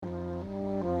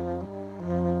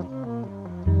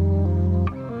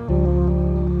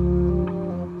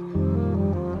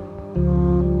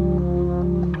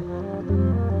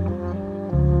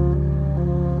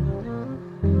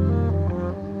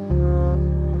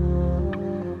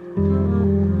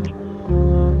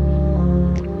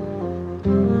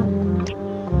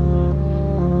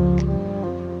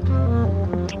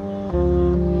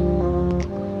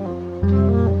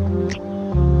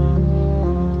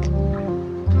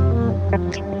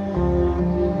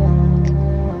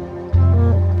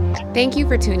Thank you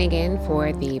for tuning in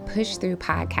for the Push Through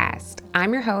podcast.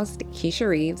 I'm your host, Keisha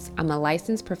Reeves. I'm a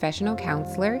licensed professional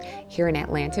counselor here in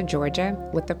Atlanta, Georgia,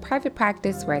 with a private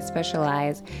practice where I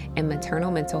specialize in maternal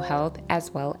mental health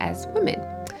as well as women.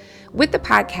 With the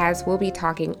podcast, we'll be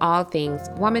talking all things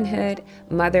womanhood,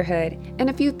 motherhood, and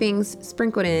a few things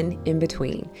sprinkled in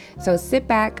between. So sit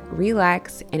back,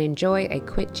 relax, and enjoy a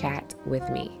quick chat with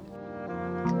me.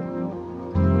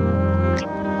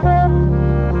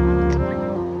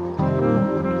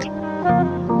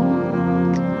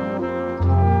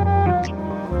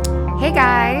 Hey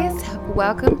guys,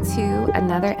 welcome to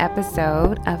another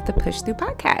episode of the Push Through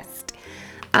podcast.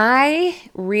 I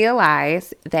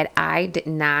realized that I did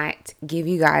not give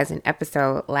you guys an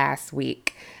episode last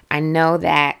week. I know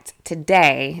that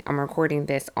today, I'm recording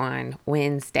this on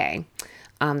Wednesday,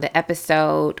 the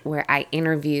episode where I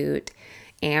interviewed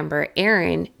Amber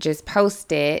Aaron just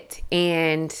posted,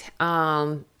 and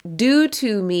due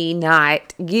to me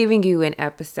not giving you an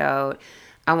episode,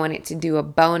 I wanted to do a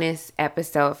bonus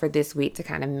episode for this week to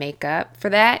kind of make up for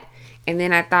that. And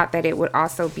then I thought that it would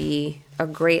also be a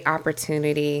great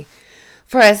opportunity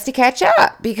for us to catch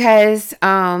up because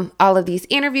all of these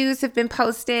interviews have been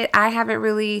posted. I haven't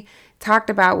really talked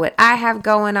about what I have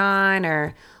going on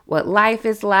or what life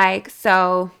is like.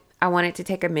 So I wanted to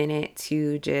take a minute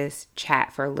to just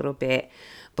chat for a little bit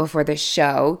before the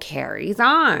show carries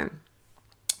on.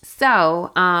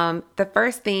 So, the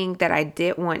first thing that I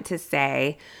did want to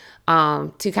say,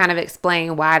 to kind of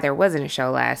explain why there wasn't a show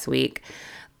last week,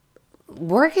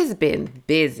 work has been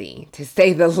busy, to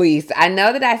say the least. I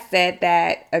know that I said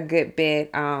that a good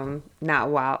bit,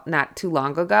 not too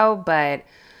long ago, but,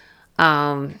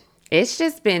 it's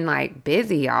just been like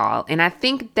busy, y'all. And I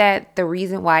think that the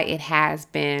reason why it has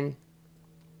been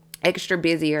extra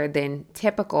busier than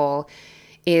typical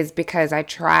is because I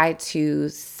try to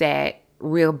set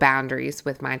real boundaries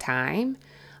with my time.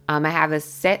 I have a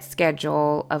set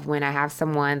schedule of when I have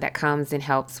someone that comes and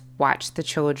helps watch the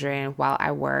children while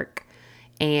I work.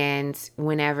 And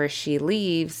whenever she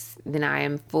leaves, then I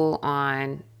am full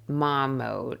on mom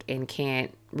mode and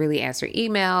can't really answer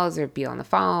emails or be on the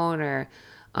phone or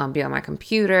be on my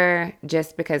computer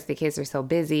just because the kids are so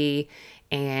busy.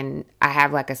 And I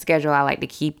have like a schedule I like to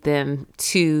keep them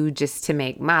to just to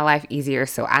make my life easier.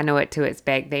 So I know what to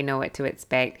expect. They know what to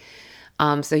expect.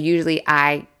 So usually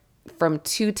from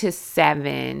 2 to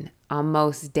 7 on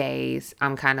most days,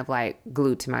 I'm kind of like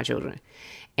glued to my children.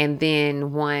 And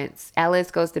then once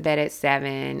Ellis goes to bed at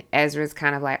 7, Ezra's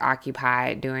kind of like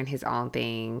occupied doing his own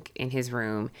thing in his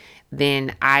room.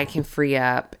 Then I can free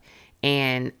up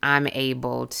and I'm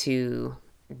able to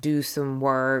do some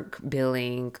work,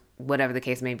 billing, whatever the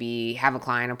case may be, have a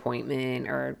client appointment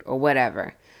or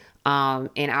whatever.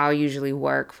 And I'll usually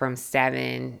work from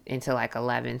 7 until like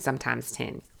 11, sometimes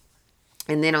 10.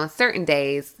 And then on certain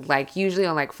days, like usually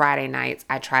on like Friday nights,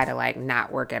 I try to like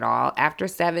not work at all after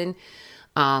 7.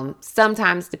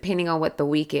 Sometimes depending on what the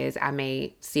week is, I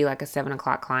may see like a 7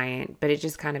 o'clock client, but it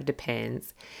just kind of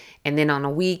depends. And then on the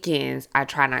weekends, I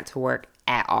try not to work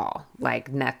at all,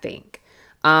 like nothing.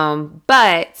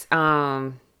 But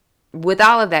with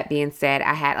all of that being said,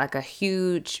 I had like a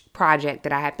huge project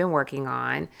that I had been working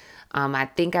on. I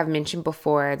think I've mentioned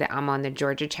before that I'm on the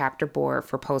Georgia chapter board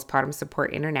for Postpartum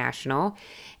Support International,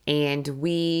 and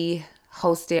we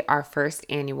hosted our first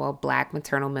annual Black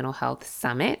Maternal Mental Health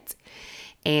Summit,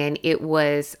 and it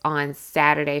was on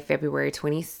Saturday, February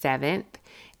 27th,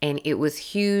 and it was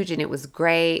huge and it was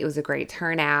great. It was a great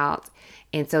turnout,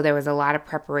 and so there was a lot of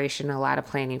preparation, a lot of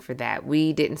planning for that.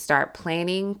 We didn't start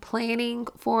planning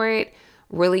for it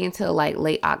really until like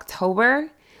late October.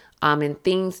 And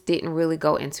things didn't really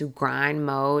go into grind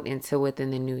mode until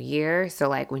within the new year. So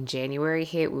like when January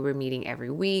hit, we were meeting every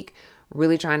week,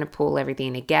 really trying to pull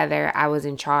everything together. I was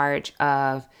in charge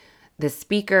of the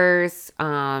speakers,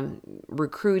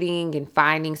 recruiting and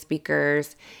finding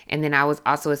speakers. And then I was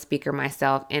also a speaker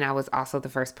myself. And I was also the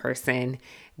first person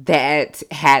that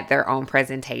had their own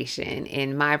presentation.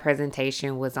 And my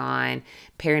presentation was on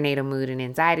perinatal mood and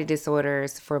anxiety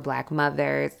disorders for Black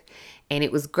mothers. And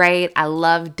it was great. I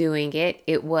loved doing it.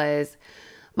 It was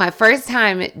my first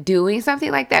time doing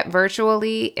something like that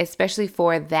virtually, especially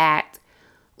for that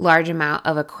large amount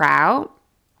of a crowd.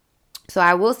 So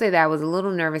I will say that I was a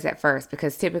little nervous at first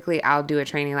because typically I'll do a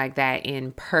training like that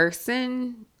in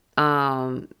person.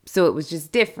 So it was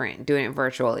just different doing it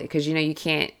virtually because, you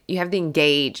have to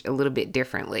engage a little bit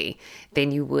differently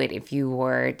than you would if you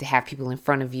were to have people in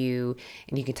front of you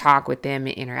and you can talk with them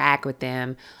and interact with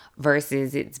them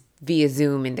versus it's via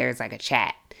Zoom and there's like a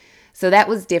chat. So that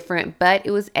was different, but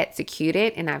it was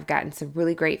executed and I've gotten some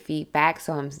really great feedback.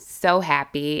 So I'm so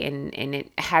happy, and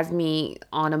it has me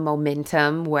on a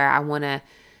momentum where I want to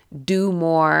do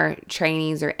more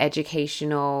trainings or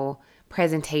educational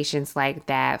presentations like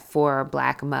that for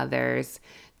Black mothers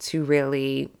to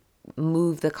really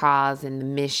move the cause and the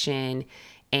mission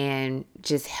and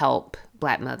just help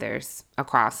Black mothers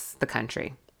across the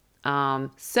country.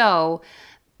 So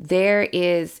there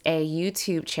is a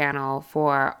YouTube channel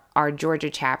for our Georgia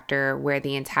chapter where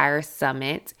the entire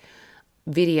summit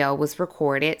video was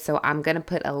recorded. So I'm going to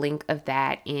put a link of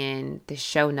that in the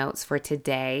show notes for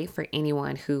today for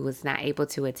anyone who was not able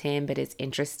to attend but is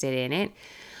interested in it.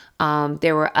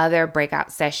 There were other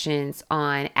breakout sessions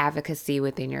on advocacy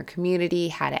within your community,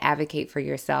 how to advocate for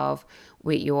yourself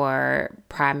with your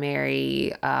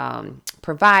primary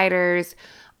providers,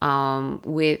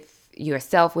 with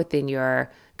yourself within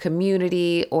your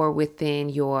community or within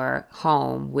your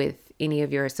home with any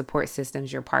of your support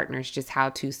systems, your partners, just how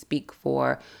to speak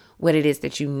for what it is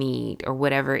that you need or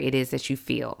whatever it is that you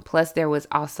feel. Plus, there was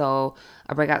also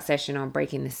a breakout session on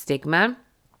breaking the stigma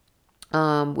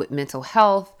with mental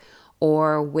health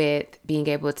or with being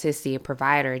able to see a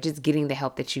provider, just getting the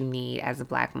help that you need as a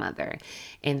Black mother.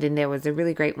 And then there was a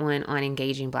really great one on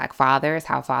engaging Black fathers,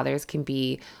 how fathers can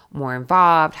be more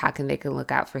involved, how they can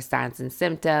look out for signs and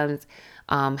symptoms,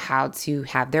 how to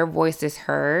have their voices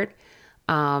heard.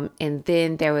 And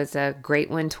then there was a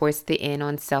great one towards the end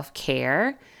on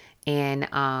self-care and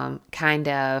kind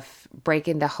of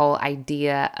breaking the whole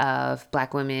idea of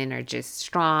Black women are just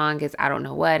strong as I don't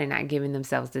know what and not giving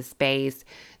themselves the space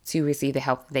to receive the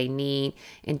help they need,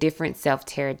 and different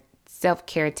self-care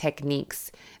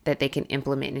techniques that they can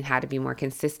implement and how to be more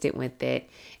consistent with it.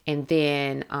 And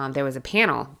then there was a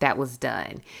panel that was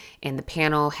done, and the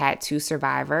panel had two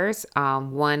survivors,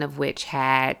 one of which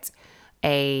had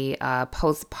a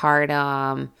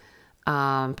postpartum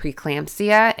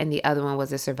preeclampsia, and the other one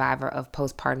was a survivor of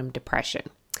postpartum depression.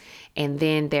 And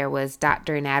then there was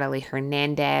Dr. Natalie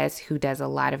Hernandez, who does a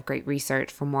lot of great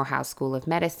research for Morehouse School of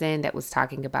Medicine, that was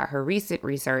talking about her recent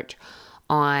research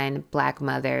on Black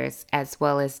mothers, as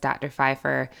well as Dr.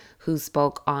 Pfeiffer, who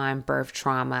spoke on birth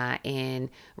trauma and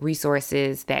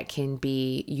resources that can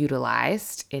be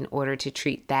utilized in order to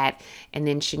treat that. And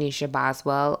then Shanisha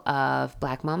Boswell of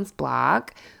Black Moms Blog,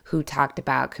 who talked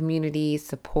about community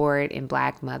support and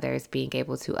Black mothers being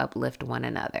able to uplift one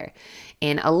another.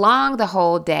 And along the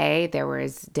whole day, there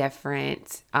was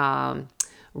different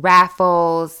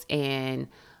raffles and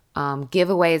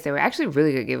giveaways. They were actually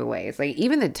really good giveaways. Like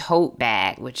even the tote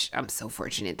bag, which I'm so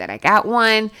fortunate that I got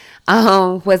one,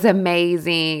 was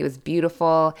amazing. It was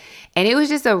beautiful. And it was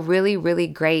just a really, really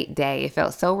great day. It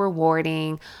felt so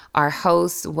rewarding. Our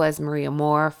host was Maria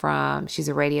Moore she's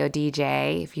a radio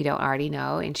DJ, if you don't already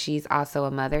know, and she's also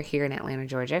a mother here in Atlanta,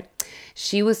 Georgia.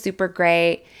 She was super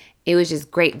great. It was just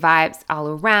great vibes all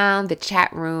around. The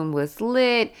chat room was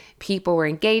lit. People were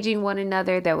engaging one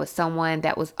another. There was someone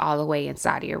that was all the way in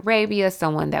Saudi Arabia,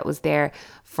 someone that was there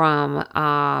from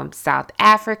South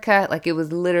Africa. Like it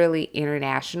was literally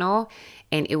international.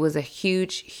 And it was a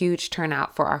huge, huge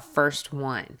turnout for our first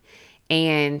one.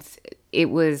 And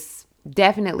it was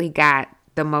definitely got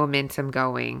the momentum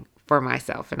going for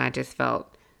myself. And I just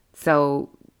felt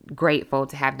so grateful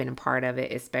to have been a part of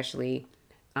it, especially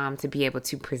to be able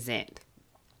to present.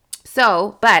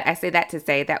 So, but I say that to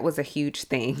say that was a huge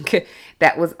thing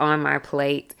that was on my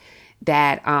plate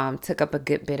that took up a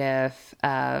good bit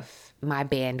of my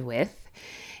bandwidth.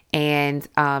 And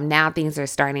now things are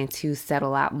starting to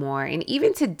settle out more. And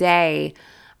even today,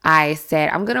 I said,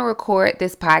 I'm going to record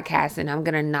this podcast and I'm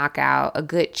going to knock out a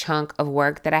good chunk of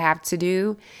work that I have to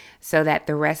do so that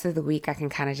the rest of the week I can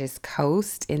kind of just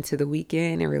coast into the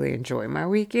weekend and really enjoy my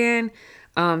weekend.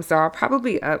 So I'll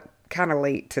probably be up kind of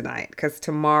late tonight because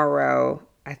tomorrow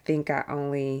I think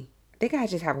I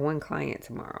just have one client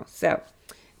tomorrow. So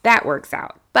that works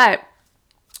out. But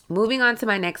moving on to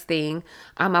my next thing,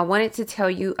 I wanted to tell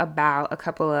you about a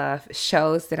couple of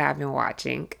shows that I've been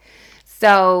watching.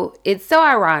 So it's so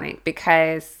ironic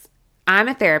because I'm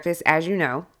a therapist, as you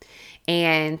know,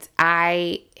 and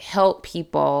I help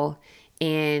people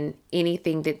in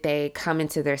anything that they come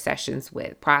into their sessions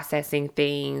with, processing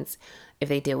things, if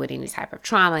they deal with any type of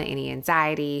trauma, any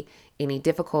anxiety, any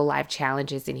difficult life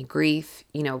challenges, any grief.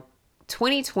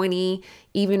 2020,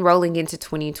 even rolling into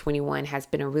 2021, has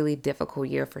been a really difficult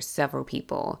year for several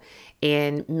people.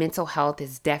 And mental health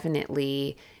has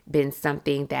definitely been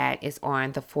something that is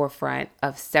on the forefront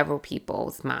of several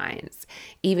people's minds.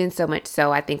 Even so much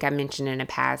so, I think I mentioned in a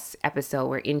past episode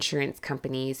where insurance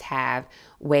companies have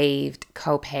waived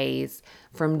co-pays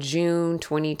from June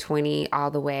 2020 all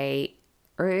the way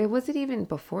or was it even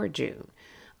before June?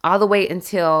 All the way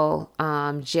until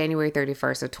January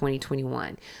 31st of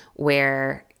 2021,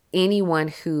 where anyone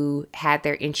who had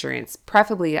their insurance,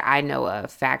 preferably I know of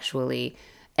factually,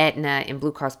 Aetna and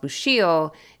Blue Cross Blue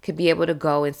Shield, could be able to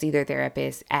go and see their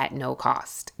therapist at no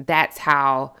cost. That's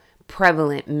how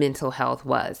prevalent mental health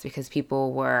was, because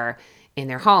people were in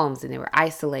their homes and they were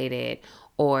isolated,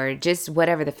 or just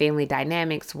whatever the family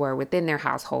dynamics were within their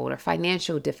household, or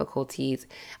financial difficulties.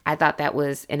 I thought that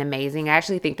was an amazing. I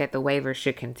actually think that the waiver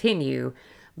should continue,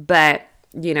 but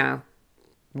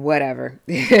whatever.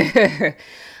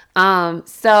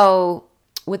 So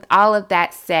with all of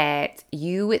that said,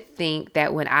 you would think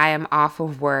that when I am off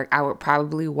of work, I would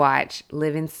probably watch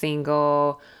Living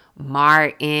Single,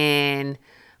 Martin.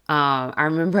 I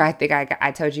remember, I think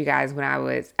I told you guys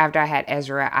after I had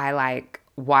Ezra, I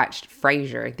watched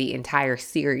Frasier, the entire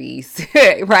series,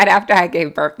 right after I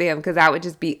gave birth to him, because I would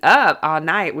just be up all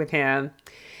night with him.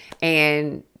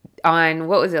 And on,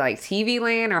 what was it, like TV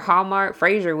Land or Hallmark,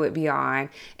 Frasier would be on.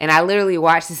 And I literally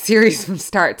watched the series from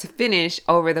start to finish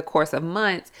over the course of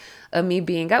months of me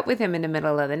being up with him in the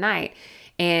middle of the night.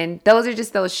 And those are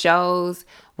just those shows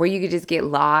where you could just get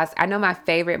lost. I know my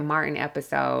favorite Martin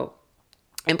episode,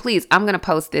 and please, I'm going to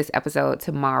post this episode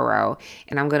tomorrow,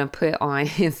 and I'm going to put on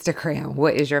Instagram,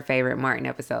 what is your favorite Martin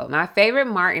episode? My favorite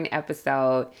Martin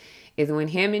episode is when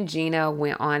him and Gina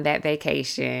went on that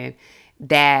vacation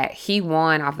that he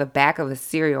won off the back of a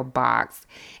cereal box.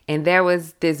 And there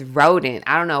was this rodent.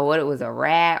 I don't know what it was, a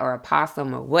rat or a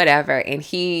possum or whatever. And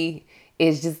he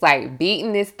is just like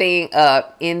beating this thing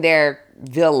up in their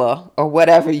villa or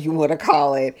whatever you want to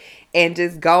call it. And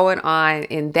just going on.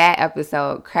 And that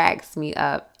episode cracks me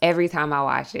up every time I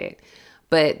watch it.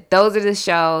 But those are the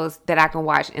shows that I can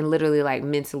watch and literally like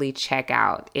mentally check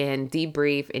out and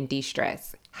debrief and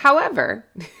de-stress. However,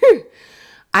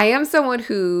 I am someone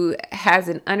who has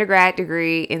an undergrad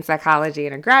degree in psychology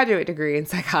and a graduate degree in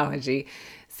psychology.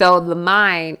 So the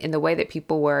mind and the way that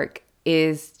people work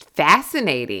is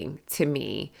fascinating to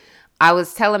me. I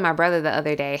was telling my brother the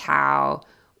other day how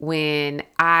when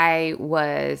I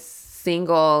was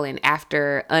single and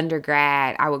after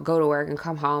undergrad, I would go to work and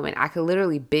come home and I could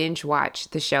literally binge watch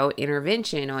the show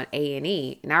Intervention on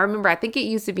A&E. And I remember, I think it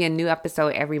used to be a new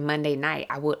episode every Monday night.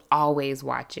 I would always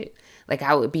watch it. Like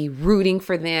I would be rooting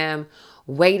for them,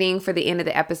 waiting for the end of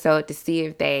the episode to see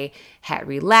if they had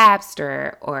relapsed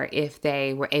or if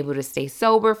they were able to stay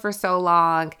sober for so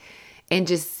long. And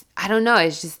just, I don't know,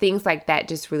 it's just things like that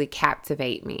just really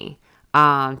captivate me.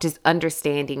 Just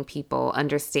understanding people,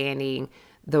 understanding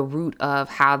the root of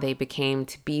how they became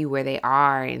to be where they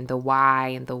are and the why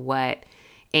and the what.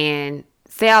 And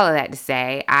say all of that to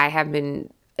say, I have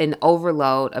been an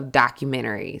overload of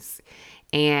documentaries.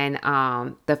 And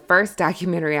the first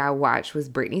documentary I watched was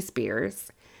Britney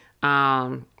Spears.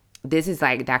 This is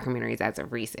like documentaries as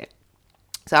of recent.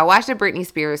 So I watched the Britney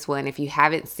Spears one. If you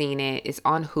haven't seen it, it's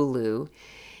on Hulu.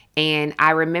 And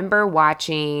I remember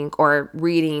watching or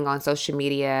reading on social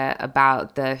media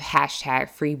about the hashtag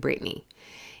Free Britney.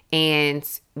 And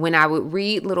when I would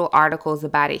read little articles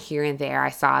about it here and there, I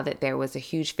saw that there was a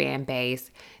huge fan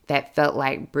base that felt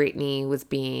like Britney was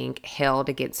being held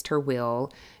against her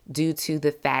will due to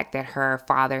the fact that her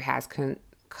father has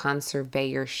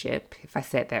conservatorship, if I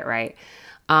said that right,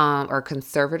 or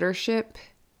conservatorship.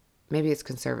 Maybe it's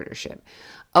conservatorship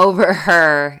over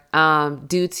her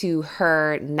due to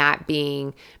her not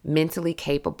being mentally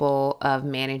capable of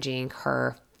managing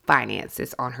her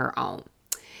finances on her own.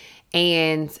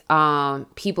 And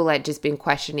people had just been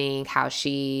questioning how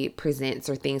she presents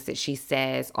or things that she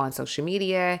says on social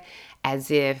media,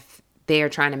 as if they're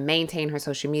trying to maintain her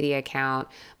social media account,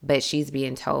 but she's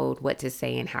being told what to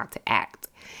say and how to act.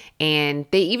 And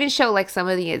they even show like some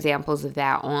of the examples of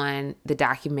that on the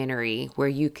documentary, where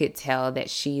you could tell that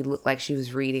she looked like she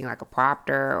was reading like a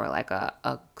prompter or like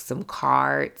some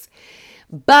cards.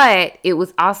 But it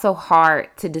was also hard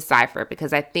to decipher,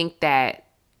 because I think that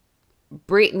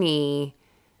Britney,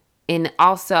 and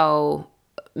also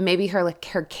maybe her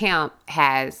camp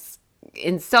has,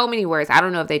 in so many words, I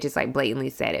don't know if they just like blatantly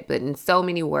said it, but in so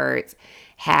many words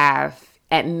have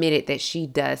admitted that she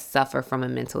does suffer from a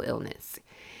mental illness.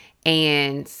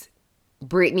 And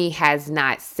Britney has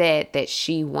not said that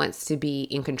she wants to be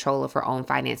in control of her own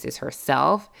finances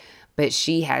herself, but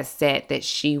she has said that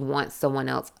she wants someone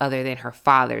else other than her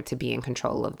father to be in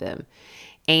control of them.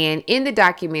 And in the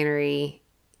documentary,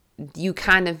 you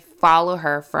kind of follow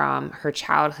her from her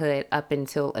childhood up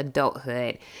until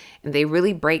adulthood. And they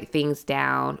really break things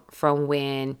down from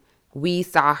when we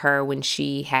saw her when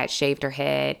she had shaved her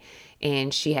head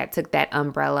and she had took that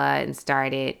umbrella and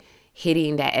started,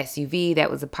 hitting that SUV that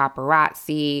was a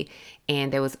paparazzi.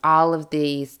 And there was all of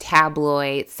these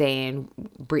tabloids saying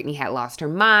Britney had lost her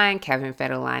mind. Kevin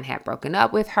Federline had broken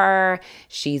up with her.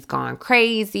 She's gone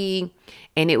crazy.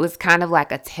 And it was kind of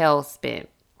like a tailspin.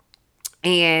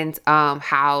 And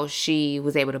how she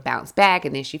was able to bounce back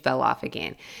and then she fell off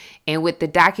again. And with the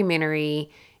documentary,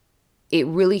 it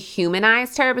really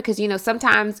humanized her because,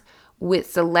 sometimes with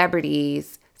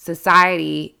celebrities,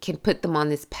 society can put them on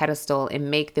this pedestal and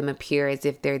make them appear as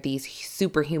if they're these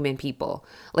superhuman people.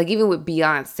 Like even with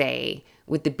Beyonce,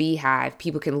 with the Beehive,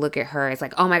 people can look at her as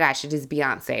like, oh my gosh, it is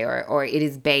Beyonce or it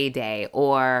is Beyday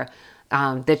or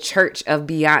the Church of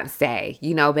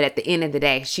Beyonce, but at the end of the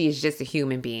day, she is just a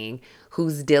human being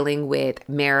who's dealing with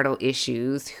marital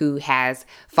issues, who has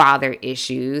father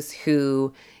issues,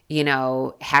 who,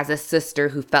 has a sister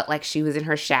who felt like she was in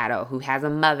her shadow, who has a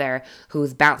mother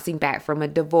who's bouncing back from a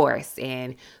divorce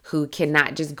and who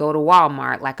cannot just go to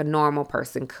Walmart like a normal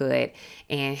person could,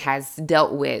 and has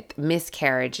dealt with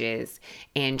miscarriages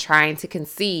and trying to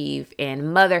conceive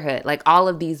and motherhood, like all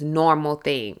of these normal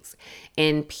things.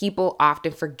 And people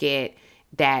often forget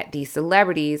that these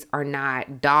celebrities are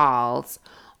not dolls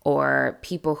or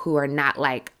people who are not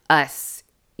like us,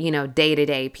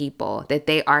 day-to-day people, that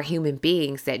they are human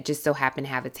beings that just so happen to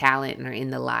have a talent and are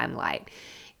in the limelight.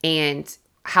 And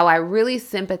how I really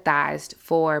sympathized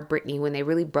for Britney when they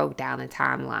really broke down the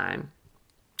timeline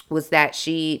was that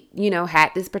she,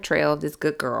 had this portrayal of this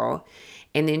good girl,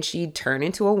 and then she turned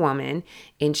into a woman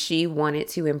and she wanted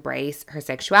to embrace her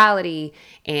sexuality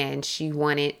and she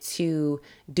wanted to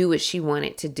do what she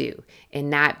wanted to do and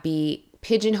not be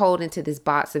pigeonholed into this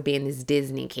box of being this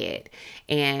Disney kid.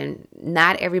 And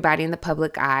not everybody in the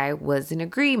public eye was in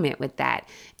agreement with that.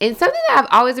 And something that I've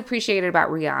always appreciated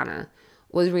about Rihanna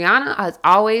was Rihanna has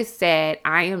always said,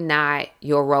 I am not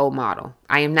your role model.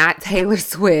 I am not Taylor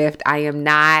Swift. I am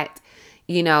not,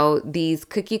 these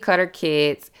cookie cutter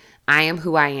kids. I am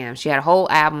who I am. She had a whole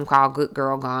album called Good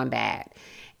Girl Gone Bad.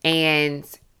 And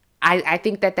I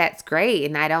think that that's great.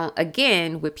 And I don't,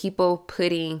 again, with people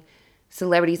putting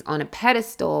celebrities on a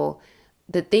pedestal,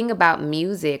 the thing about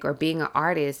music or being an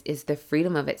artist is the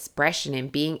freedom of expression and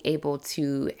being able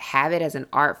to have it as an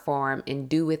art form and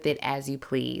do with it as you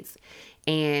please.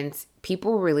 And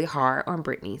people were really hard on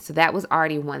Britney. So that was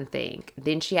already one thing.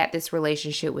 Then she had this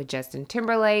relationship with Justin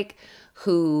Timberlake,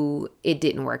 who it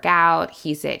didn't work out.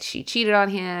 He said she cheated on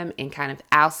him and kind of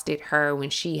ousted her when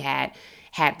she had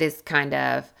this kind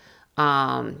of,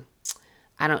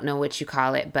 I don't know what you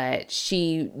call it, but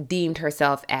she deemed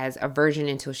herself as a virgin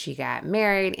until she got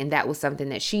married. And that was something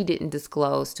that she didn't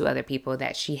disclose to other people,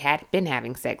 that she had been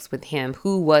having sex with him,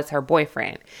 who was her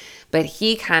boyfriend. But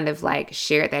he kind of like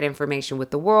shared that information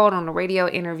with the world on a radio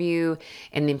interview.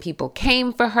 And then people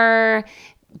came for her,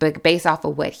 but based off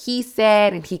of what he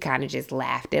said, and he kind of just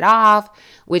laughed it off,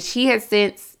 which he has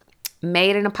since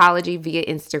made an apology via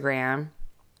Instagram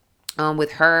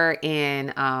with her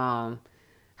and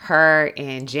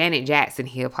Janet Jackson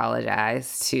he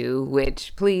apologized to,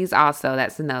 which please also,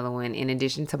 that's another one, in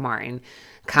addition to Martin,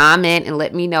 comment and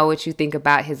let me know what you think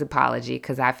about his apology,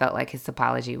 because I felt like his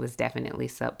apology was definitely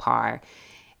subpar.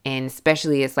 And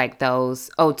especially it's like those,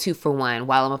 2 for 1.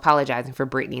 While I'm apologizing for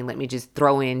Britney, let me just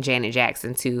throw in Janet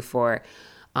Jackson too for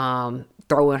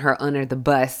throwing her under the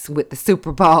bus with the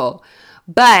Super Bowl.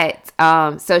 But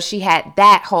so she had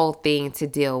that whole thing to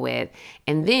deal with.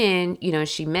 And then,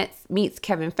 she meets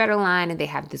Kevin Federline and they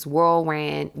have this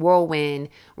whirlwind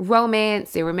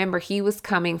romance. And remember, he was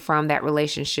coming from that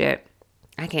relationship.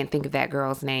 I can't think of that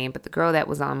girl's name, but the girl that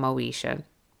was on Moesha.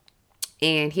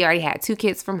 And he already had 2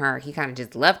 kids from her. He kind of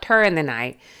just left her in the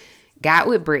night, got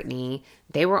with Britney.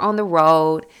 They were on the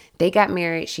road. They got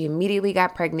married. She immediately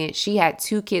got pregnant. She had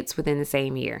 2 kids within the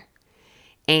same year.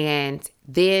 And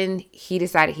then he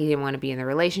decided he didn't want to be in the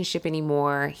relationship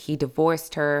anymore. He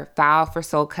divorced her, filed for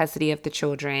sole custody of the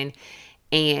children.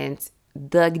 And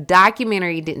the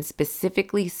documentary didn't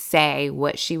specifically say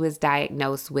what she was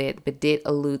diagnosed with, but did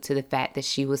allude to the fact that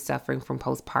she was suffering from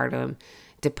postpartum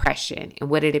depression. And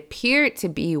what it appeared to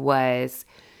be was,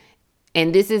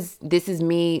 and this is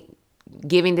me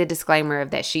giving the disclaimer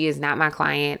of that she is not my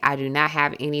client. I do not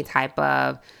have any type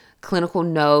of clinical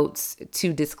notes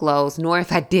to disclose, nor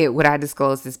if I did would I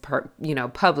disclose this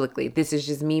publicly. This is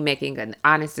just me making an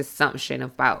honest assumption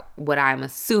about what I'm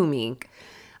assuming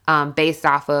based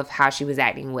off of how she was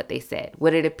acting, what they said.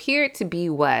 What it appeared to be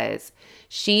was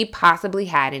she possibly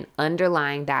had an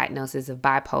underlying diagnosis of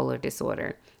bipolar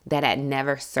disorder that had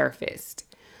never surfaced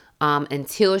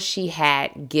until she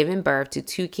had given birth to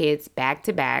 2 kids back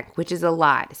to back, which is a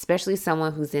lot, especially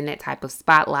someone who's in that type of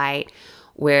spotlight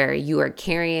where you are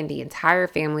carrying the entire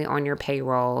family on your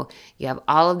payroll. You have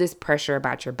all of this pressure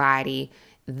about your body.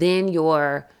 Then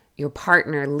your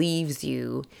partner leaves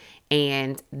you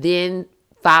and then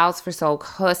files for sole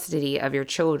custody of your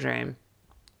children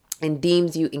and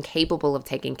deems you incapable of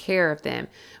taking care of them.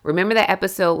 Remember that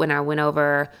episode when I went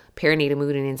over perinatal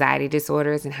mood and anxiety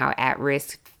disorders and how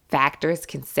at-risk factors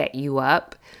can set you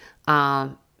up?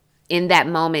 In that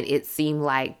moment, it seemed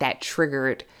like that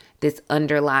triggered this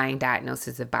underlying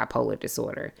diagnosis of bipolar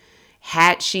disorder.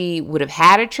 Had she would have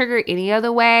had a trigger any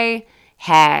other way,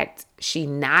 had she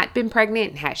not been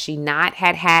pregnant, had she not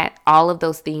had all of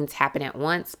those things happen at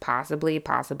once,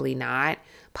 possibly not.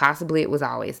 Possibly it was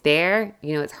always there.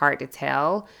 You know, it's hard to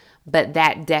tell, but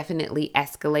that definitely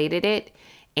escalated it.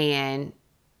 And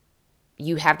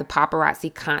you have the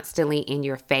paparazzi constantly in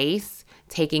your face,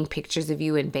 taking pictures of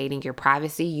you, invading your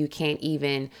privacy. You can't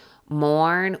even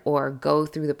mourn or go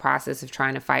through the process of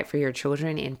trying to fight for your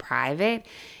children in private.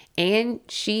 And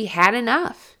she had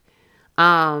enough.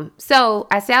 So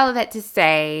I say all of that to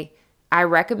say I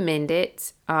recommend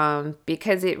it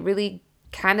because it really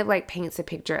kind of like paints a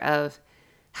picture of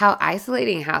how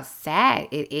isolating, how sad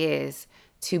it is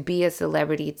to be a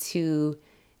celebrity to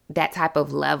that type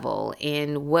of level,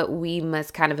 and what we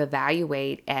must kind of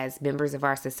evaluate as members of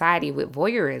our society with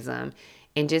voyeurism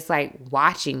and just like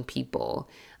watching people.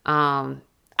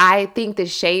 I think the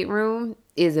Shade Room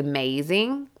is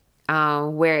amazing,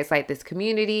 where it's like this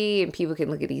community and people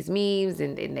can look at these memes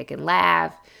and they can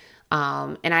laugh.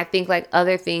 And I think like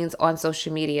other things on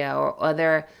social media or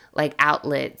other like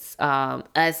outlets,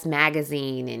 Us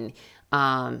Magazine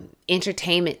and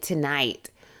Entertainment Tonight.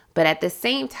 But at the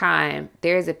same time,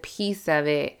 there's a piece of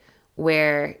it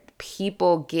where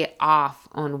people get off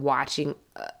on watching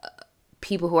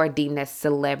people who are deemed as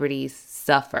celebrities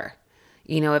suffer.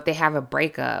 You know, if they have a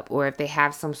breakup or if they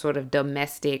have some sort of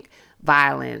domestic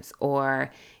violence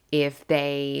or if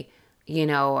they, you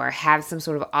know, or have some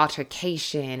sort of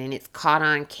altercation and it's caught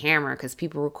on camera because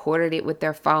people recorded it with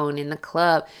their phone in the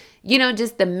club, you know,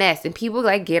 just the mess. And people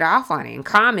like get off on it and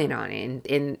comment on it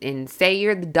and say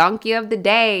you're the donkey of the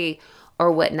day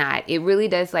or whatnot. It really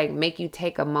does like make you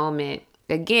take a moment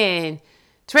again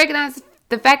to recognize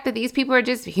the fact that these people are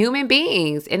just human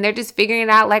beings and they're just figuring it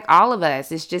out like all of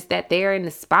us. It's just that they're in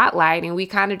the spotlight and we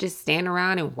kind of just stand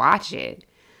around and watch it.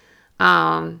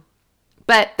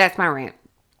 But that's my rant.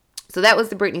 So that was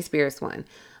the Britney Spears one.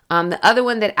 The other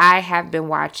one that I have been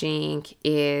watching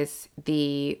is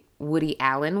the Woody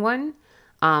Allen one.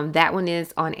 That one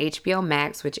is on HBO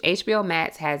Max, which HBO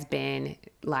Max has been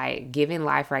like giving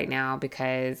life right now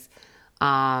because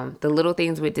The Little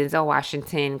Things with Denzel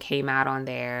Washington came out on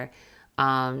there.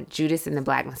 Judas and the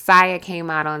Black Messiah came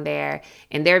out on there.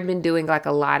 And they've been doing like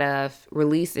a lot of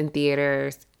release in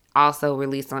theaters, also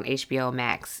released on HBO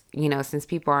Max, you know, since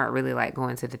people aren't really like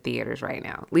going to the theaters right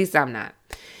now. At least I'm not.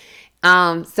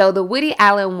 So the Woody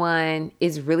Allen one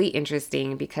is really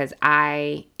interesting because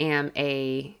I am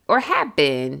have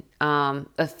been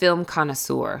a film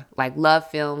connoisseur, like love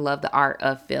film, love the art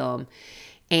of film.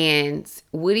 And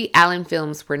Woody Allen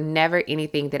films were never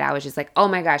anything that I was just like, oh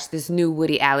my gosh, this new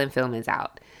Woody Allen film is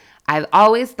out. I've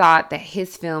always thought that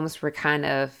his films were kind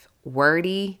of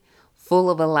wordy, full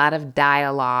of a lot of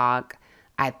dialogue.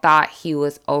 I thought he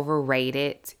was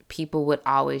overrated. People would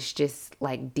always just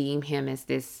like deem him as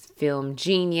this film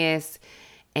genius.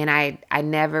 And I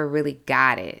never really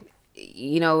got it.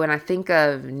 You know, when I think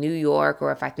of New York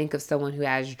or if I think of someone who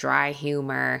has dry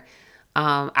humor,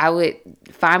 I would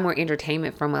find more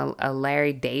entertainment from a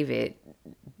Larry David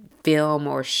film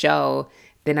or show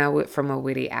than I would from a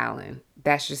Woody Allen.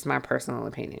 That's just my personal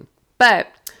opinion. But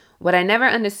what I never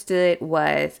understood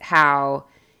was how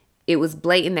it was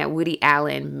blatant that Woody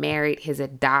Allen married his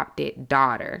adopted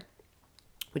daughter,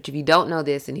 which if you don't know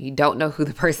this and you don't know who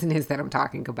the person is that I'm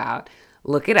talking about,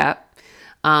 look it up.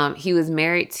 He was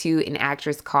married to an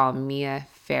actress called Mia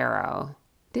Farrow.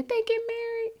 Did they get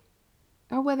married?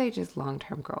 Or were they just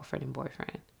long-term girlfriend and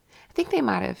boyfriend? I think they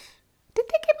might have. Did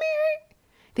they get married?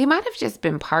 They might have just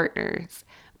been partners.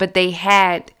 But they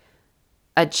had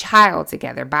a child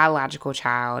together, biological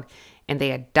child, and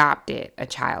they adopted a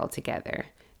child together,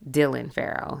 Dylan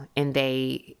Farrow. And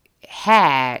they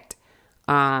had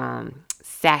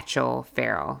Satchel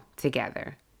Farrow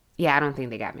together. Yeah, I don't think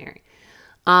they got married.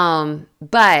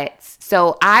 But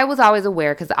so I was always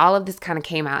aware because all of this kind of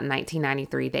came out in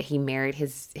 1993 that he married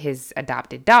his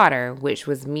adopted daughter, which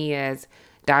was Mia's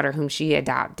daughter whom she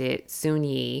adopted, Soon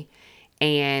Yi.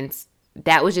 And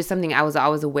that was just something I was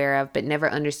always aware of, but never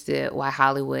understood why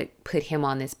Hollywood put him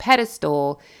on this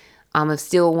pedestal of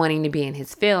still wanting to be in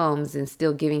his films and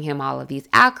still giving him all of these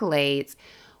accolades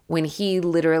when he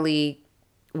literally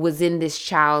was in this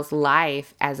child's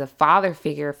life as a father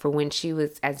figure for when she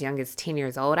was as young as 10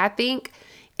 years old, I think,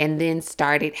 and then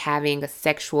started having a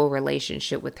sexual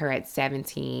relationship with her at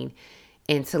 17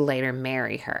 and to later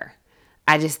marry her.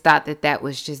 I just thought that that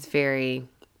was just very,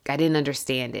 I didn't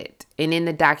understand it. And in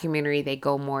the documentary, they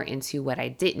go more into what I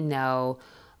didn't know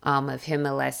of him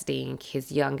molesting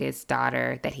his youngest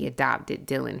daughter that he adopted,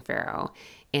 Dylan Farrow,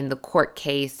 and the court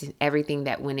case and everything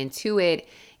that went into it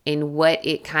and what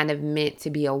it kind of meant to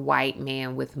be a white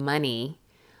man with money,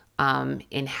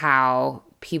 and how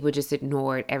people just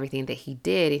ignored everything that he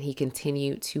did, and he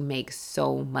continued to make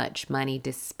so much money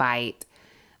despite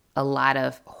a lot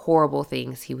of horrible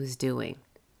things he was doing.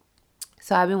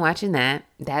 So I've been watching that.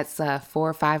 That's a 4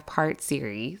 or 5 part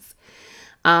series.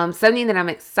 Something that I'm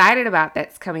excited about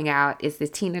that's coming out is the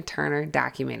Tina Turner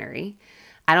documentary.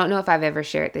 I don't know if I've ever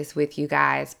shared this with you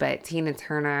guys, but Tina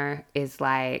Turner is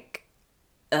like,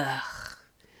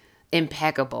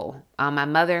 impeccable. My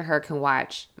mother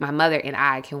and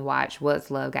I can watch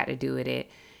What's Love Got to Do with It.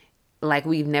 Like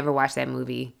we've never watched that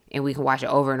movie, and we can watch it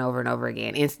over and over and over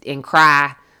again and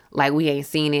cry like we ain't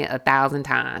seen it 1,000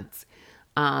 times.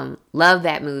 Love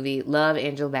that movie. Love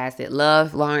Angela Bassett.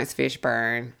 Love Lawrence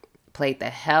Fishburne. Played the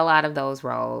hell out of those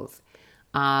roles.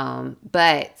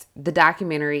 But the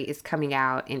documentary is coming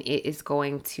out, and it is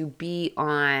going to be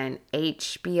on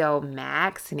HBO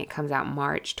Max, and it comes out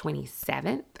March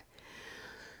 27th.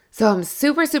 So I'm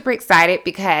super, super excited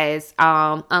because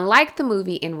unlike the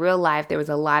movie, in real life, there was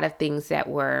a lot of things that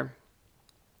were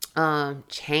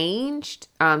changed,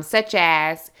 such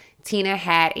as Tina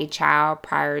had a child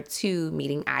prior to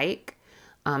meeting Ike.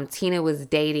 Tina was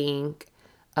dating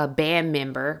a band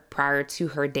member prior to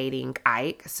her dating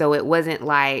Ike. So it wasn't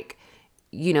like,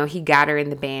 he got her in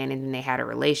the band and then they had a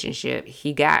relationship.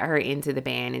 He got her into the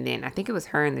band, and then I think it was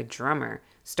her and the drummer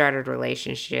started a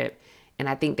relationship. And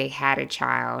I think they had a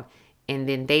child, and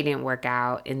then they didn't work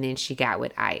out, and then she got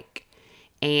with Ike.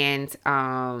 And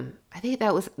I think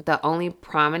that was the only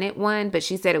prominent one, but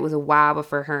she said it was a while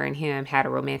before her and him had a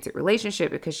romantic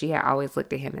relationship because she had always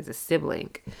looked at him as a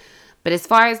sibling. But as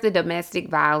far as the domestic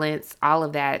violence, all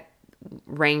of that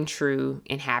rang true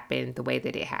and happened the way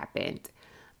that it happened.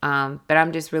 But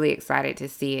I'm just really excited to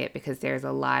see it because there's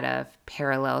a lot of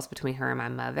parallels between her and my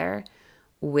mother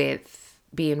with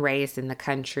being raised in the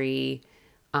country,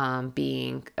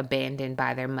 being abandoned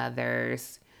by their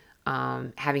mothers,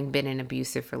 having been in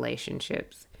abusive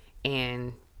relationships.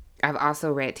 And I've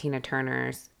also read Tina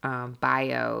Turner's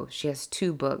bio. She has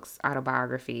 2 books,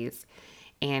 autobiographies.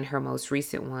 And her most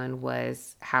recent one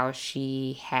was how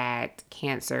she had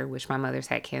cancer, which my mother's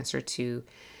had cancer too,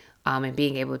 and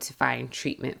being able to find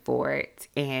treatment for it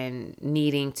and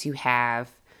needing to have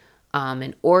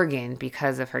an organ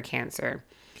because of her cancer.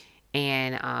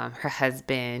 And her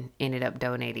husband ended up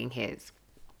donating his.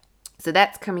 So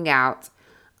that's coming out.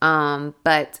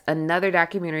 But another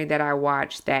documentary that I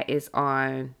watched that is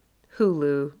on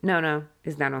Hulu. No,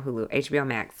 it's not on Hulu. HBO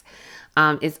Max.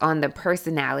 Is on the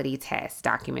personality test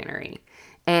documentary.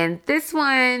 And this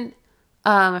one,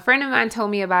 a friend of mine told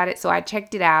me about it, so I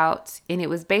checked it out. And it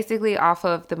was basically off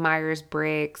of the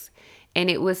Myers-Briggs. And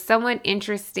it was somewhat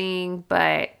interesting,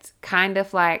 but kind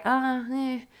of like,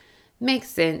 makes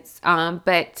sense.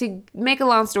 But to make a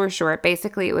long story short,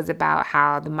 basically it was about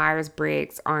how the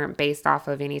Myers-Briggs aren't based off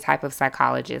of any type of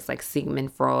psychologist like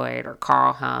Sigmund Freud or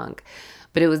Carl Jung.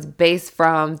 But it was based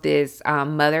from this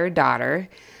mother-daughter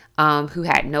who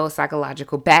had no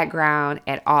psychological background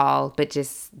at all, but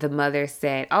just the mother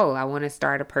said, oh, I want to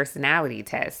start a personality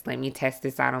test. Let me test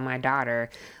this out on my daughter.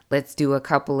 Let's do a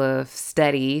couple of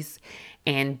studies.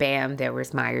 And bam, there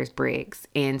was Myers-Briggs.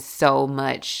 And so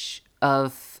much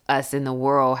of us in the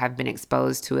world have been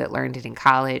exposed to it, learned it in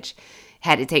college,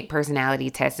 had to take personality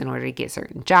tests in order to get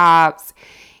certain jobs.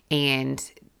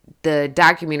 And the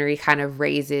documentary kind of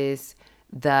raises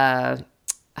the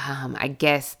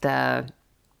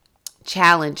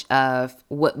challenge of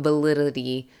what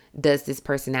validity does this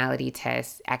personality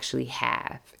test actually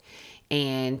have,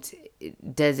 and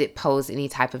does it pose any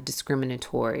type of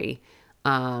discriminatory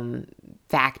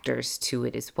factors to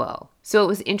it as well. So it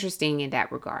was interesting in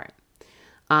that regard.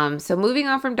 So moving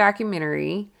on from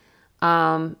documentary,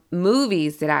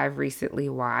 movies that I've recently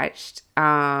watched,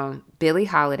 Billie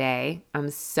Holiday. I'm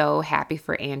so happy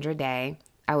for Andra Day.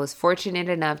 I was fortunate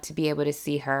enough to be able to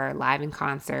see her live in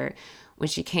concert when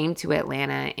she came to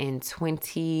Atlanta in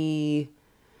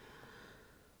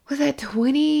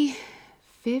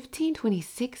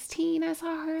 2016, I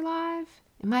saw her live.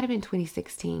 It might have been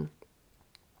 2016.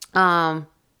 I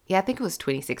think it was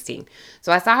 2016.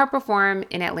 So I saw her perform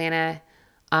in Atlanta.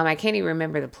 I can't even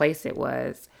remember the place it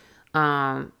was.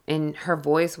 And her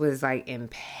voice was like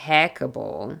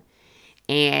impeccable.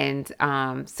 And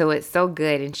so it's so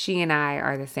good. And she and I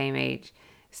are the same age.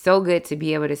 So good to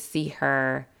be able to see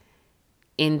her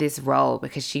in this role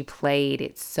because she played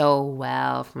it so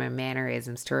well, from her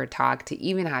mannerisms to her talk to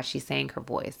even how she sang her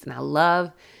voice. And I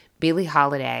love Billie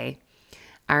Holiday.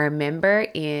 I remember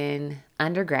in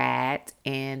undergrad,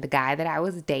 and the guy that I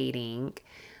was dating,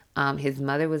 his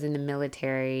mother was in the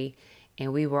military,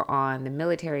 and we were on the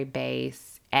military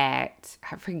base at,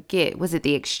 I forget, was it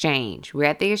the Exchange? We're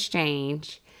at the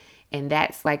Exchange, and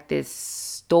that's like this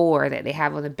store that they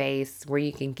have on the base where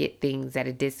you can get things at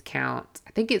a discount.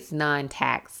 I think it's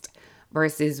non-taxed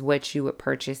versus what you would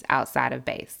purchase outside of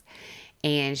base.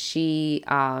 And she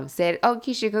said, "Oh,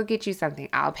 Keisha, go get you something.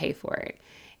 I'll pay for it."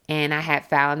 And I had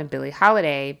found a Billie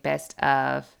Holiday best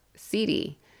of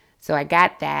CD. So I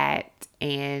got that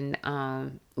and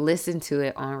listened to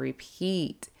it on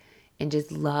repeat and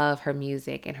just love her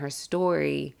music, and her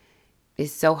story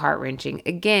is so heart-wrenching.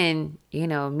 Again, you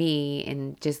know, me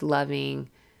and just loving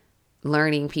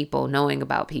learning people, knowing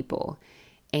about people,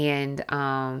 and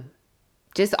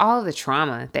just all of the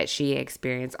trauma that she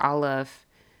experienced, all of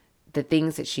the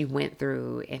things that she went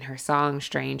through, in her song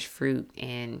Strange Fruit,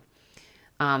 and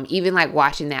even like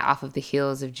watching that off of the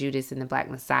heels of Judas and the Black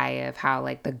Messiah, of how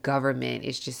like the government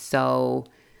is just so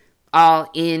all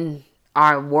in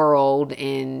our world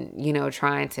and, you know,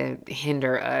 trying to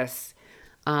hinder us.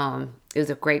 It was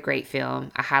a great, great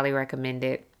film. I highly recommend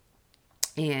it.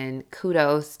 And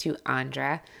kudos to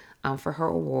Andra for her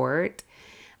award.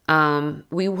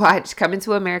 We watched Coming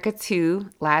to America 2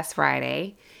 last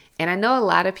Friday. And I know a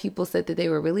lot of people said that they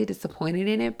were really disappointed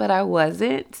in it, but I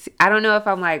wasn't. I don't know if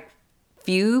I'm like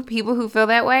few people who feel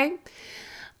that way.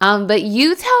 But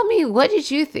you tell me, what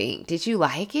did you think? Did you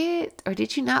like it or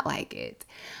did you not like it?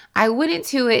 I went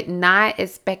into it not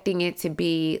expecting it to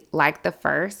be like the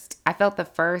first. I felt the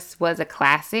first was a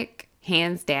classic,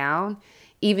 hands down.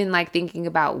 Even like thinking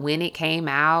about when it came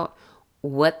out,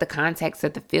 what the context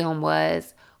of the film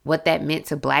was, what that meant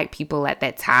to Black people at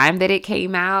that time that it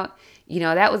came out. You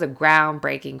know, that was a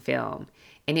groundbreaking film.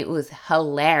 And it was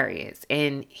hilarious.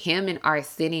 And him and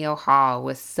Arsenio Hall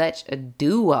was such a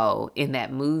duo in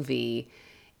that movie.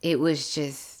 It was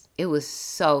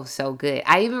so, so good.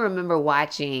 I even remember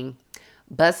watching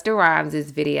Busta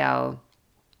Rhymes' video,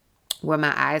 Where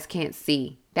My Eyes Can't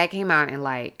See. That came out in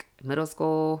like middle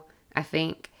school, I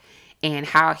think. And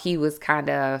how he was kind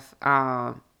of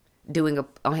doing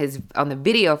on the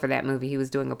video for that movie, he was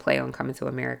doing a play on Coming to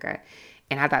America.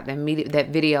 And I thought that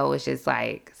video was just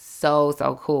like so,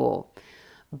 so cool.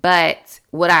 But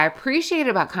what I appreciated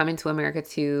about Coming to America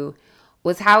 2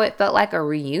 was how it felt like a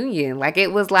reunion. Like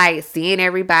it was like seeing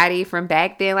everybody from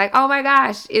back then, like, oh my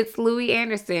gosh, it's Louie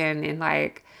Anderson. And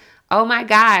like, oh my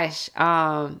gosh,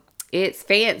 it's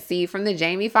Fancy from the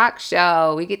Jamie Foxx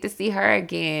show. We get to see her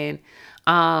again.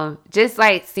 Just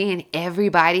like seeing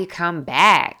everybody come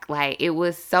back. Like it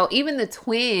was so, even the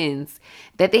twins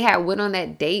that they had went on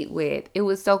that date with, it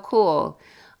was so cool.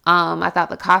 I thought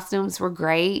the costumes were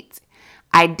great.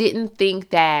 I didn't think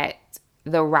that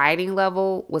the writing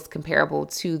level was comparable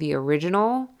to the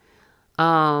original.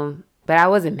 But I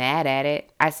wasn't mad at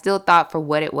it. I still thought for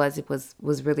what it was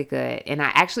really good. And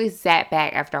I actually sat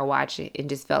back after I watched it and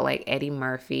just felt like Eddie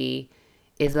Murphy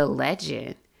is a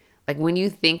legend. Like when you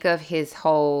think of his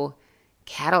whole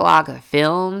catalog of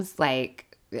films,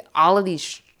 like all of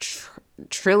these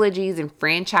trilogies and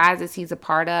franchises he's a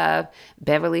part of,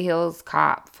 Beverly Hills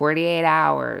Cop, 48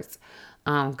 Hours,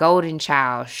 Golden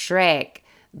Child, Shrek,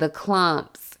 The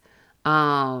Clumps,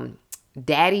 Daddy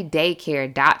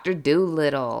Daycare, Dr.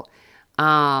 Dolittle.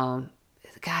 I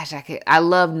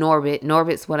love Norbit.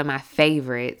 Norbit's one of my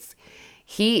favorites.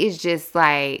 He is just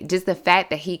like, just the fact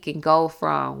that he can go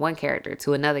from one character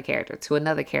to another character to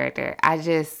another character.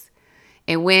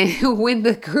 And when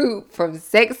the group from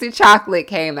Sex and Chocolate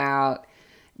came out,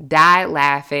 died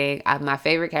laughing. My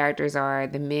favorite characters are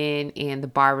the men in the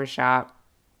barbershop.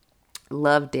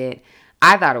 Loved it.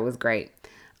 I thought it was great.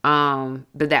 But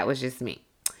that was just me.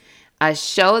 A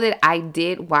show that I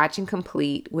did watch and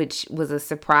complete, which was a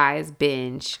surprise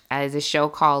binge, is a show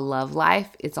called Love Life.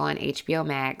 It's on HBO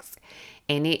Max,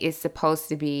 and it is supposed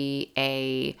to be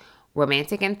a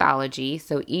romantic anthology.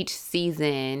 So each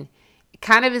season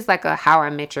kind of is like a How I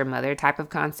Met Your Mother type of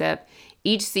concept.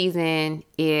 Each season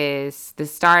is the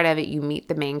start of it. You meet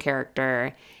the main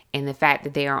character and the fact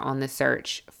that they are on the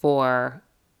search for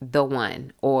the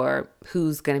one, or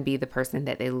who's going to be the person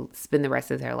that they spend the rest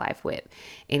of their life with.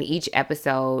 And each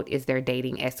episode is their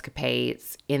dating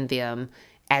escapades in them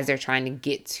as they're trying to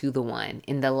get to the one.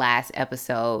 And the last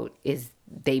episode is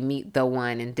they meet the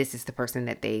one and this is the person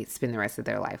that they spend the rest of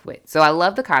their life with. So I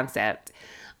love the concept.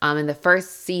 And the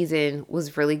first season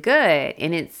was really good.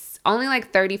 And it's only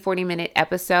like 30, 40-minute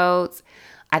episodes.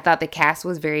 I thought the cast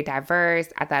was very diverse.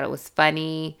 I thought it was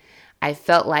funny. I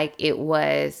felt like it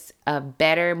was a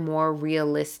better, more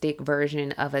realistic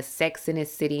version of a Sex and the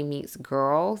City meets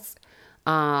Girls.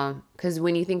 Because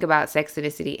when you think about Sex and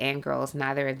the City and Girls,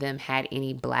 neither of them had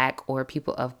any Black or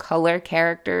people of color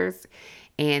characters.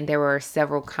 And there were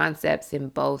several concepts in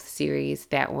both series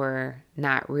that were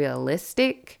not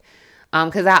realistic.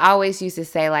 Because I always used to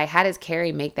say, like, how does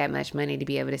Carrie make that much money to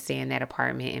be able to stay in that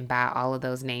apartment and buy all of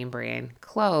those name brand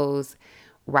clothes,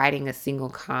 writing a single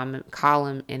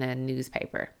column in a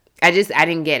newspaper? I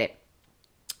didn't get it.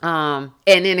 And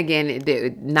then again,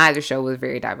 neither show was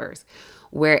very diverse.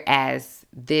 Whereas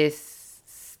this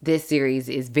series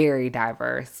is very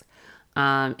diverse.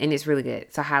 And it's really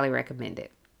good. So I highly recommend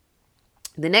it.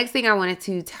 The next thing I wanted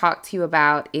to talk to you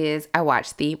about is I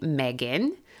watched the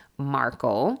Meghan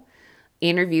Markle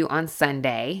interview on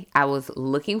Sunday. I was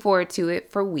looking forward to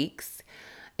it for weeks.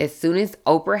 As soon as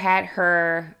Oprah had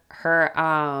her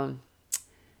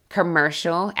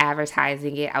commercial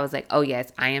advertising it, I was like, oh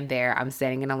yes, I am there. I'm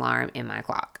setting an alarm in my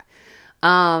clock.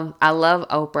 I love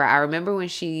Oprah. I remember when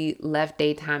she left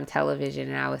daytime television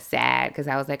and I was sad because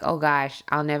I was like, oh gosh,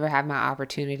 I'll never have my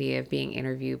opportunity of being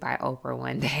interviewed by Oprah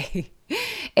one day.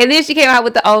 And then she came out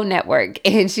with the OWN network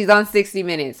and she's on 60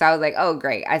 Minutes. So I was like, oh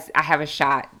great, I have a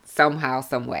shot somehow,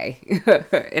 some way.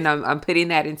 And I'm putting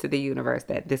that into the universe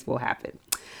that this will happen.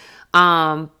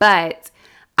 But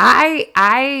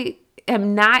I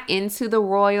am not into the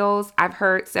royals. I've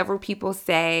heard several people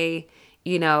say,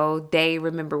 you know, they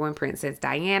remember when Princess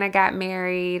Diana got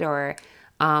married, or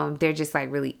they're just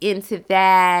like really into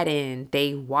that and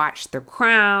they watch The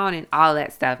Crown and all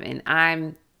that stuff. And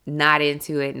I'm not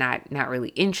into it, not really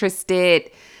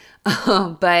interested.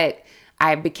 But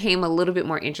I became a little bit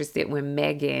more interested when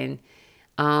Meghan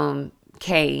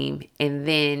came, and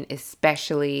then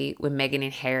especially when Meghan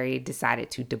and Harry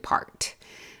decided to depart.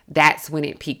 That's when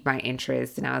it piqued my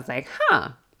interest, and I was like,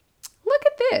 look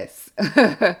at this.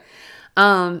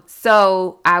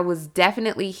 So I was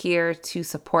definitely here to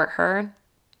support her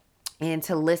and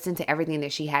to listen to everything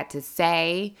that she had to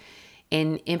say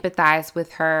and empathize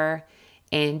with her,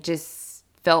 and just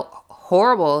felt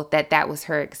horrible that was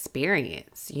her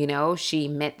experience. You know, she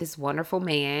met this wonderful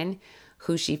man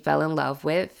who she fell in love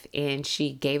with, and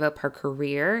she gave up her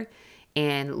career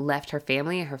and left her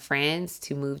family and her friends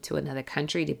to move to another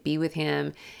country to be with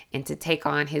him and to take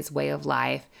on his way of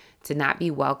life, to not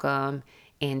be welcome,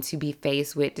 and to be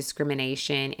faced with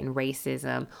discrimination and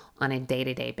racism on a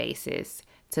day-to-day basis,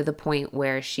 to the point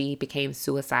where she became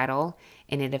suicidal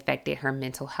and it affected her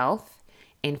mental health.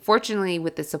 And fortunately,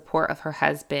 with the support of her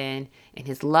husband and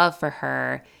his love for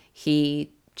her,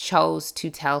 he chose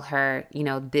to tell her, you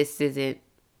know, this isn't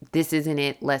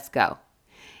it, let's go.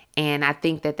 And I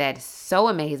think that is so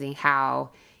amazing how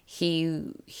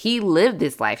he lived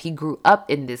this life. He grew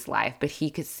up in this life, but he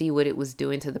could see what it was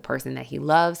doing to the person that he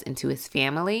loves and to his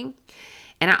family.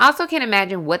 And I also can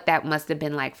imagine what that must have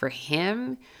been like for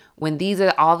him when these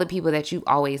are all the people that you've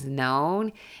always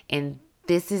known, and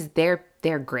this is their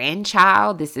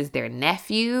grandchild, this is their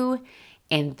nephew,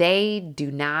 and they do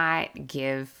not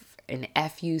give an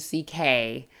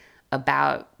FUCK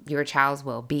about your child's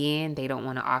well-being. They don't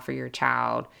want to offer your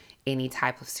child any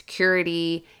type of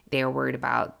security. They're worried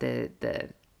about the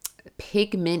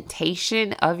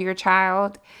pigmentation of your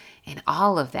child and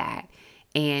all of that.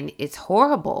 And it's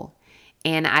horrible.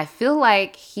 And I feel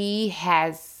like he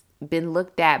has been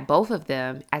looked at, both of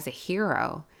them, as a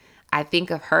hero. I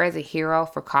think of her as a hero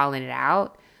for calling it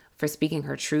out, for speaking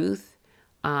her truth,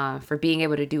 for being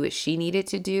able to do what she needed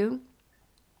to do.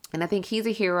 And I think he's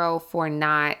a hero for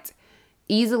not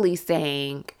easily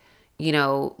saying, you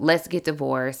know, let's get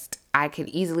divorced. I could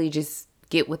easily just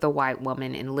get with a white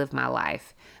woman and live my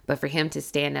life. But for him to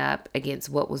stand up against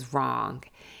what was wrong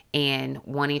and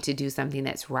wanting to do something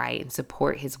that's right and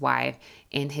support his wife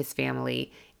and his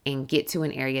family and get to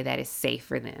an area that is safe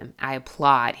for them, I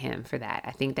applaud him for that.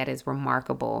 I think that is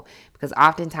remarkable, because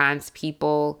oftentimes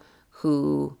people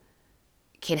who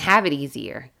can have it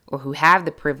easier or who have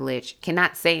the privilege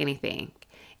cannot say anything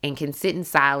and can sit in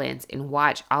silence and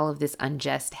watch all of this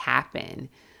unjust happen.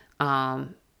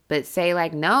 But say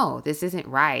like, no, this isn't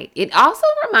right. It also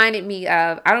reminded me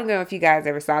of, I don't know if you guys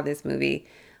ever saw this movie,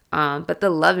 but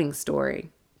The Loving Story.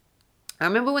 I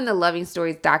remember when the Loving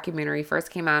Stories documentary first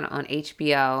came out on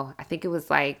HBO. I think it was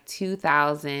like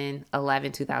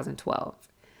 2011, 2012.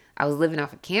 I was living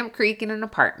off of Camp Creek in an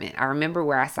apartment. I remember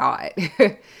where I saw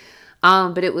it.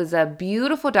 But it was a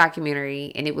beautiful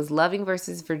documentary, and it was Loving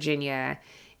versus Virginia.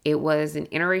 It was an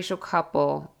interracial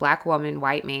couple, black woman,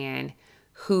 white man,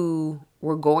 who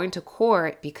were going to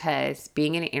court because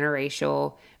being in an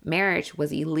interracial marriage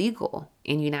was illegal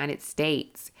in the United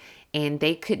States, and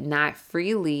they could not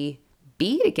freely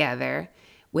be together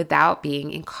without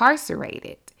being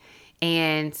incarcerated.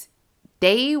 And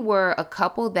they were a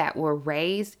couple that were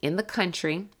raised in the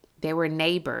country. They were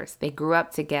neighbors. They grew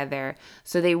up together.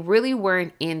 So they really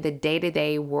weren't in the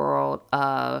day-to-day world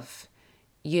of,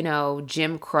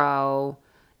 Jim Crow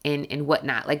and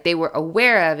whatnot. Like, they were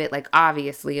aware of it, like,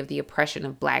 obviously, of the oppression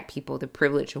of black people, the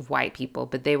privilege of white people,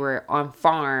 but they were on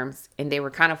farms and they were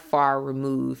kind of far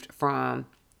removed from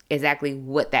exactly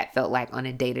what that felt like on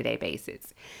a day-to-day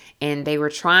basis. And they were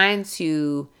trying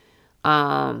to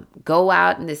go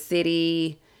out in the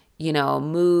city,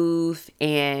 move,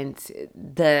 and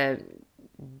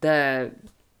the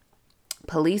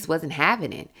police wasn't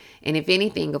having it. And if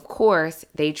anything, of course,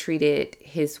 they treated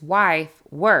his wife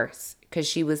worse because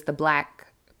she was the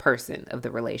black person of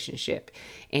the relationship.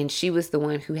 And she was the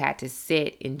one who had to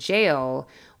sit in jail,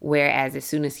 whereas as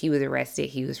soon as he was arrested,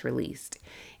 he was released.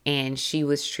 And she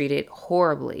was treated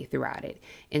horribly throughout it.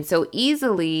 And so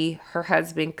easily her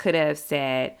husband could have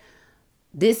said,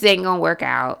 this ain't gonna work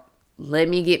out. Let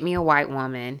me get me a white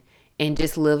woman and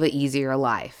just live an easier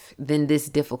life than this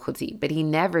difficulty. But he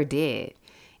never did.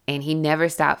 And he never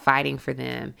stopped fighting for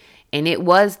them. And it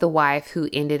was the wife who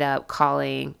ended up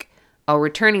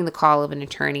returning the call of an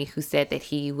attorney who said that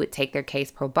he would take their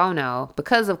case pro bono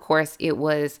because, of course, it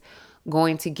was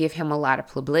going to give him a lot of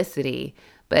publicity.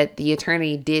 But the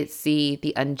attorney did see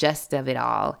the unjust of it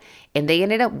all. And they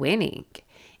ended up winning.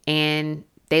 And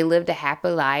they lived a happy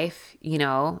life,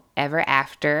 ever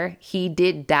after. He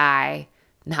did die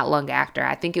not long after.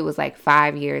 I think it was like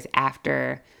 5 years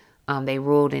after they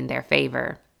ruled in their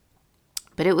favor.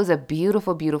 But it was a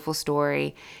beautiful, beautiful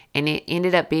story. And it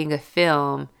ended up being a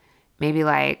film maybe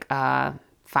like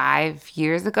 5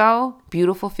 years ago.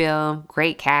 Beautiful film,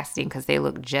 great casting because they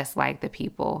look just like the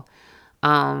people.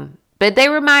 But they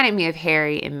reminded me of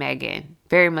Harry and Meghan,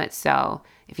 very much so.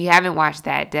 If you haven't watched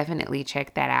that, definitely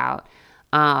check that out.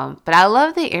 But I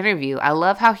love the interview. I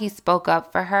love how he spoke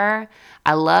up for her.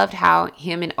 I loved how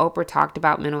him and Oprah talked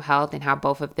about mental health and how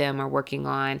both of them are working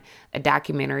on a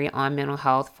documentary on mental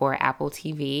health for Apple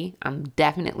TV. I'm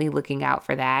definitely looking out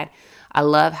for that. I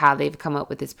love how they've come up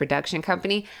with this production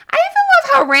company. I even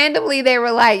love how randomly they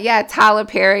were like, yeah, Tyler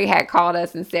Perry had called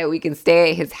us and said we can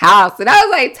stay at his house. And I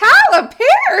was like, Tyler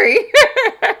Perry?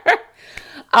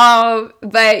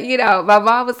 But my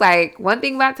mom was like, one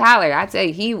thing about Tyler, I tell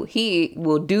you, he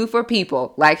will do for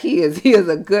people. Like he is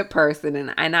a good person.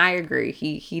 And I agree.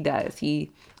 He does. He's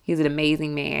an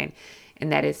amazing man.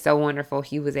 And that is so wonderful.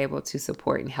 He was able to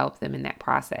support and help them in that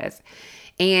process.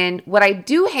 And what I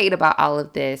do hate about all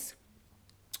of this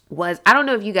was, I don't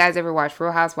know if you guys ever watched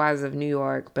Real Housewives of New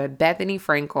York, but Bethany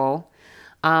Frankel,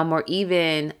 or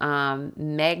even,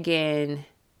 Megan,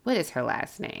 what is her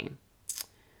last name?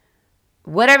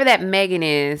 Whatever that Megan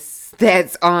is,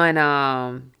 that's on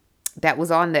that was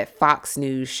on that Fox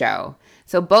News show.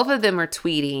 So both of them are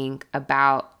tweeting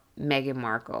about Meghan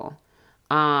Markle.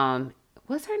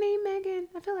 What's her name, Megan?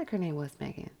 I feel like her name was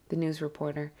Megan, the news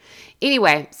reporter.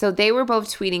 Anyway, so they were both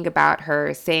tweeting about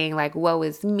her, saying like, woe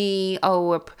is me.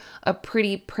 Oh, a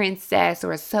pretty princess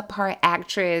or a subpar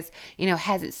actress,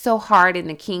 has it so hard in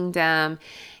the kingdom.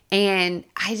 And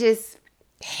I just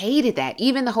hated that.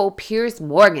 Even the whole Piers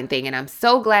Morgan thing. And I'm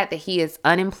so glad that he is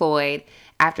unemployed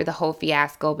after the whole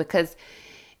fiasco, because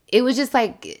it was just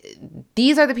like,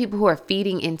 these are the people who are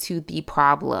feeding into the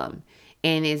problem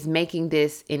and is making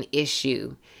this an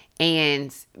issue.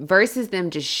 And versus them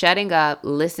just shutting up,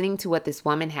 listening to what this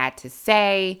woman had to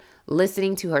say,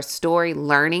 listening to her story,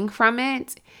 learning from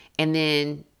it, and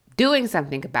then doing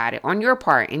something about it on your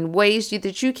part in ways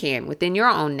that you can within your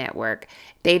own network.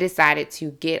 They decided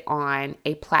to get on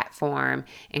a platform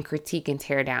and critique and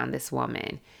tear down this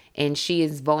woman. And she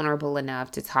is vulnerable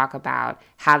enough to talk about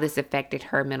how this affected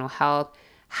her mental health,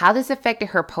 how this affected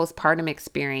her postpartum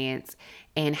experience,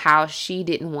 and how she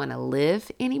didn't want to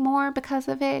live anymore because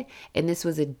of it. And this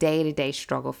was a day-to-day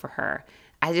struggle for her.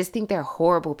 I just think they're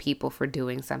horrible people for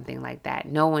doing something like that.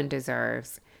 No one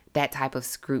deserves that type of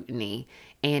scrutiny.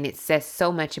 And it says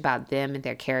so much about them and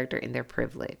their character and their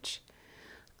privilege.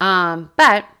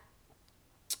 But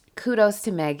kudos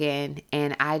to Meghan.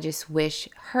 And I just wish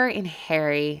her and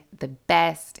Harry the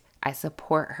best. I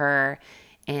support her.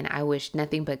 And I wish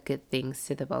nothing but good things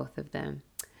to the both of them.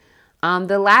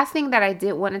 The last thing that I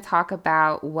did want to talk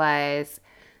about was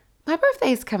my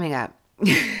birthday is coming up.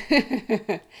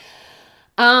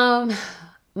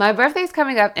 my birthday's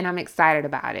coming up and I'm excited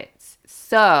about it.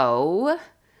 So,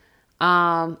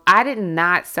 I did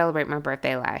not celebrate my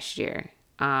birthday last year.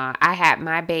 I had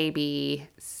my baby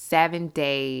 7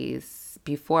 days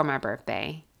before my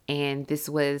birthday, and this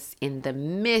was in the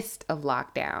midst of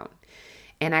lockdown.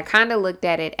 And I kind of looked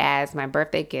at it as my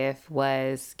birthday gift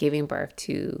was giving birth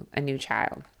to a new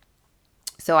child.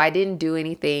 So I didn't do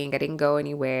anything. I didn't go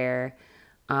anywhere.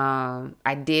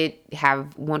 I did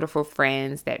have wonderful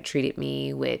friends that treated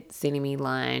me with sending me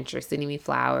lunch or sending me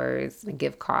flowers, a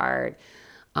gift card,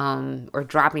 or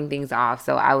dropping things off.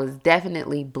 So I was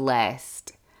definitely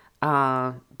blessed.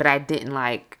 But I didn't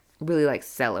really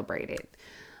celebrate it.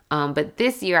 But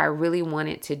this year I really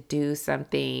wanted to do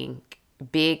something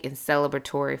big and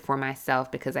celebratory for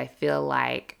myself because I feel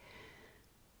like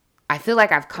I've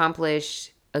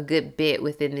accomplished a good bit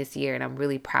within this year and I'm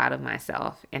really proud of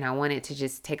myself. And I wanted to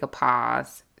just take a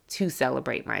pause to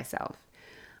celebrate myself.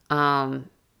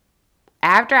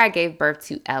 After I gave birth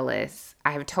to Ellis,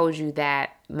 I have told you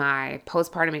that my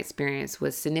postpartum experience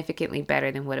was significantly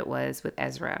better than what it was with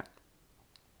Ezra.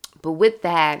 But with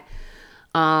that,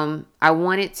 I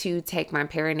wanted to take my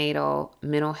perinatal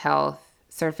mental health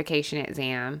certification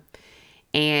exam,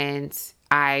 and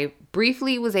I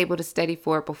briefly was able to study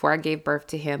for it before I gave birth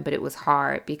to him, but it was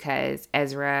hard because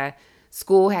Ezra,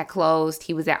 school had closed.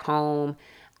 He was at home.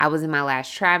 I was in my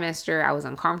last trimester. I was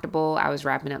uncomfortable. I was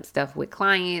wrapping up stuff with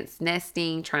clients,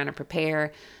 nesting, trying to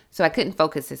prepare. So I couldn't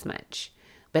focus as much.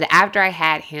 But after I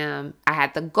had him, I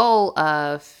had the goal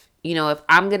of, if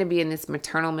I'm going to be in this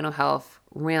maternal mental health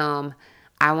realm,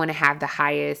 I want to have the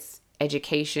highest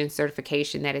education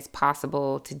certification that is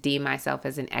possible to deem myself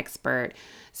as an expert.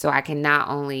 So I can not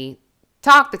only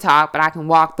talk the talk, but I can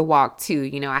walk the walk too.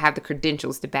 I have the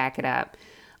credentials to back it up.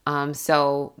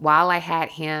 So while I had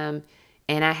him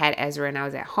and I had Ezra and I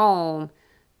was at home,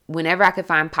 whenever I could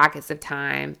find pockets of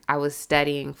time, I was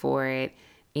studying for it,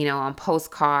 on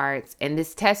postcards. And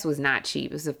this test was not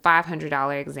cheap. It was a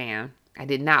 $500 exam. I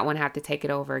did not want to have to take it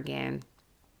over again.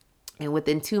 And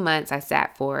within 2 months, I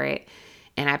sat for it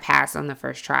and I passed on the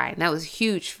first try. And that was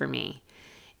huge for me.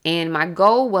 And my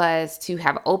goal was to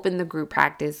have opened the group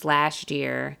practice last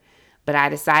year, but I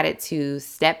decided to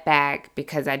step back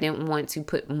because I didn't want to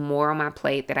put more on my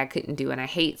plate that I couldn't do. And I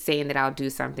hate saying that I'll do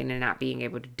something and not being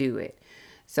able to do it.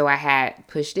 So I had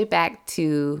pushed it back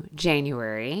to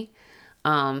January.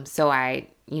 So I,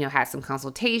 had some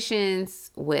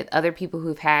consultations with other people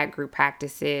who've had group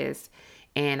practices,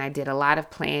 and I did a lot of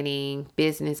planning,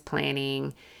 business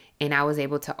planning, and I was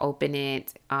able to open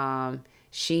it.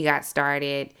 She got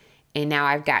started, and now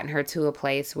I've gotten her to a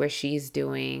place where she's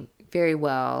doing very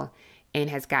well and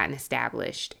has gotten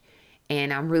established.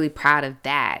 And I'm really proud of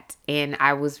that. And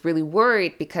I was really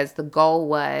worried because the goal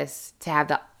was to have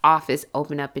the office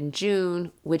open up in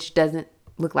June, which doesn't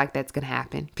look like that's going to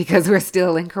happen because we're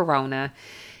still in Corona.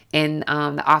 And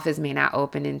the office may not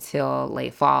open until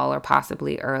late fall or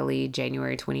possibly early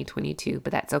January 2022,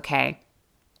 but that's okay.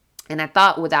 And I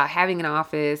thought without having an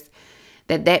office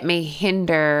that may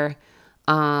hinder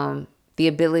the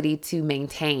ability to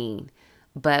maintain.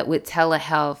 But with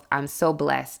telehealth, I'm so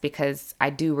blessed because I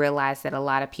do realize that a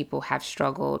lot of people have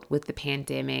struggled with the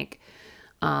pandemic,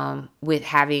 with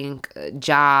having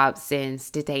jobs and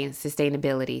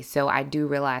sustainability. So I do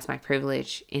realize my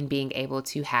privilege in being able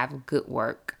to have good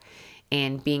work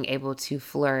and being able to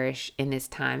flourish in this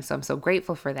time. So I'm so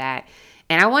grateful for that.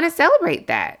 And I want to celebrate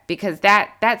that because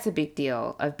that's a big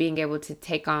deal of being able to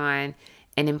take on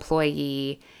an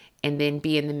employee and then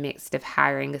be in the midst of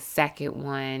hiring a second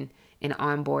one and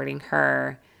onboarding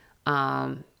her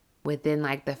within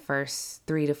the first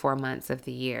 3 to 4 months of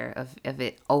the year of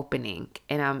it opening.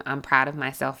 And I'm proud of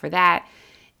myself for that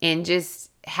and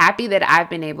just happy that I've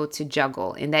been able to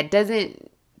juggle. And that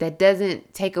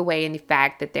doesn't take away any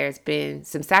fact that there's been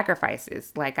some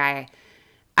sacrifices.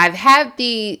 I've had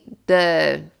the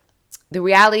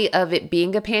reality of it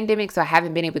being a pandemic, so I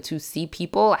haven't been able to see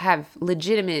people. I have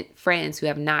legitimate friends who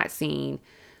have not seen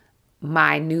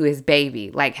my newest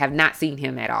baby, have not seen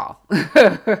him at all.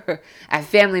 I have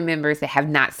family members that have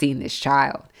not seen this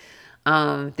child.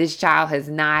 This child has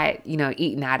not,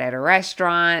 eaten out at a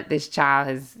restaurant. This child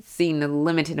has seen a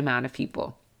limited amount of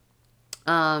people.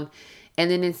 And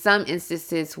then in some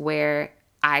instances where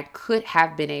I could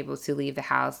have been able to leave the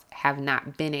house, have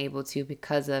not been able to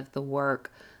because of the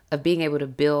work of being able to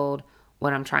build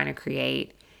what I'm trying to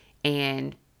create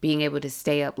and being able to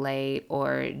stay up late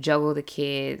or juggle the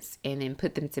kids and then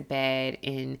put them to bed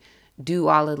and do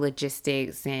all the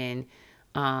logistics and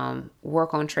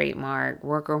work on trademark,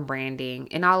 work on branding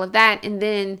and all of that. And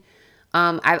then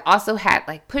I've also had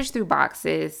like push through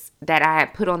boxes that I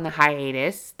had put on the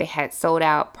hiatus. They had sold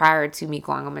out prior to me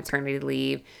going on maternity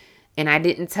leave, and I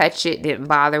didn't touch it, didn't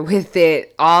bother with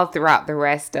it all throughout the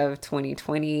rest of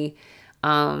 2020.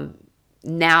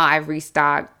 Now I've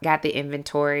restocked, got the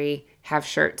inventory, have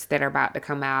shirts that are about to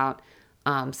come out.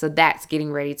 So that's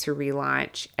getting ready to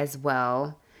relaunch as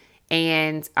well.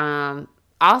 And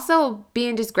also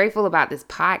being just grateful about this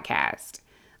podcast.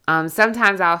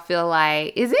 Sometimes I'll feel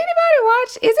like, is anybody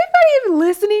even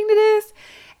listening to this?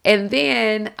 And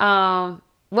then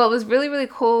what was really, really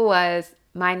cool was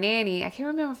my nanny, I can't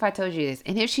remember if I told you this,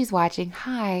 and if she's watching,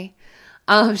 hi.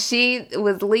 She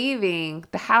was leaving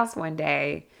the house one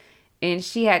day and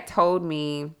she had told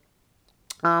me,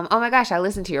 oh my gosh, I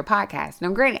listened to your podcast.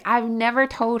 Now, granted, I've never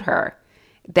told her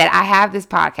that I have this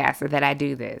podcast or that I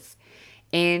do this.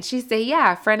 And she said,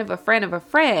 yeah, a friend of a friend of a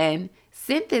friend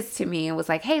sent this to me and was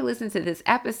like, hey, listen to this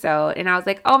episode. And I was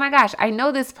like, oh my gosh, I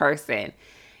know this person.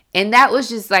 And that was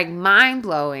just like mind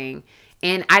blowing.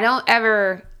 And I don't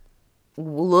ever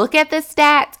look at the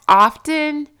stats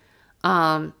often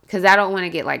because I don't want to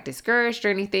get like discouraged or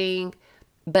anything.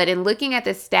 But in looking at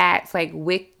the stats, like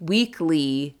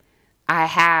weekly, I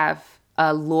have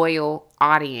a loyal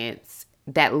audience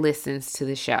that listens to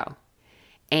the show.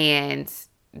 And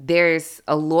there's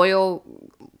a loyal,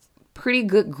 pretty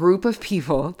good group of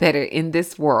people that are in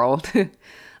this world,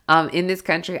 in this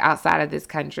country, outside of this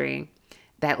country,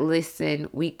 that listen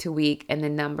week to week, and the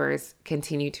numbers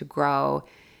continue to grow.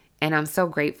 And I'm so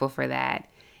grateful for that.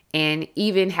 And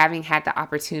even having had the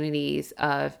opportunities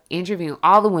of interviewing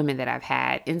all the women that I've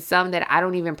had, and some that I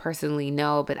don't even personally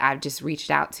know, but I've just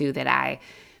reached out to that I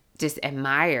just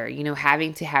admire,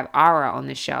 having to have Aura on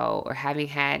the show, or having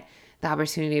had the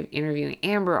opportunity of interviewing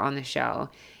Amber on the show.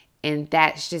 And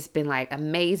that's just been like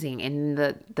amazing. And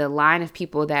the line of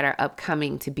people that are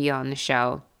upcoming to be on the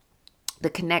show, the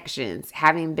connections,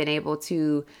 having been able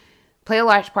to play a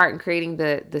large part in creating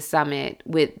the summit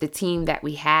with the team that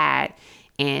we had,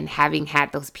 and having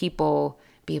had those people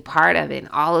be a part of it, and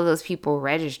all of those people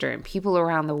register, and people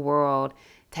around the world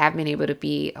to have been able to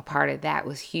be a part of that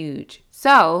was huge.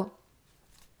 So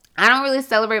I don't really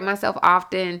celebrate myself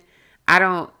often. I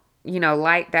don't,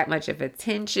 like that much of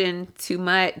attention too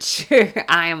much.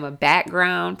 I am a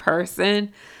background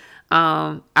person.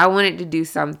 I wanted to do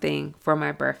something for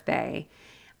my birthday.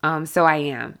 So I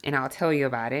am, and I'll tell you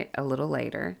about it a little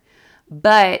later.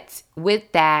 But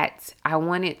with that, I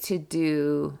wanted to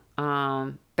do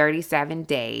 37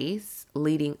 days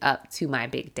leading up to my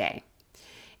big day.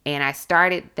 And I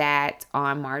started that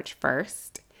on March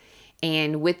 1st.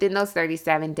 And within those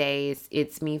 37 days,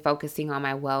 it's me focusing on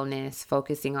my wellness,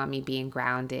 focusing on me being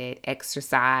grounded,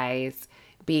 exercise,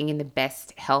 being in the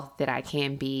best health that I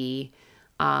can be,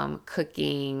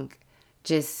 cooking,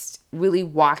 just really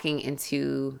walking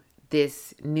into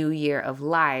this new year of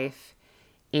life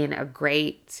in a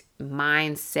great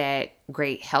mindset,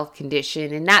 great health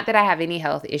condition. And not that I have any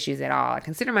health issues at all. I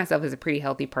consider myself as a pretty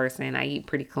healthy person. I eat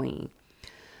pretty clean.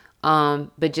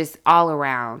 But just all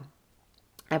around.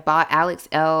 I bought Alex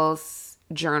L's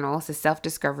journal. It's a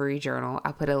self-discovery journal.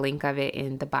 I'll put a link of it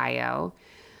in the bio.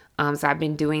 So I've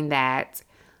been doing that.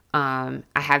 I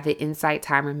have the Insight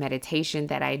Timer meditation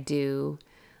that I do.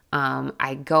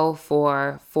 I go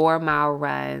for 4-mile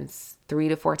runs 3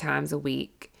 to 4 times a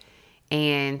week.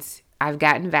 And I've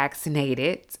gotten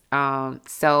vaccinated.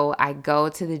 So I go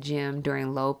to the gym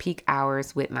during low peak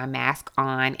hours with my mask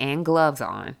on and gloves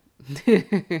on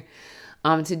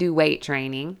to do weight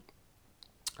training.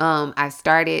 I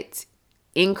started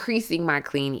increasing my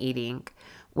clean eating,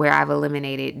 where I've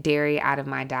eliminated dairy out of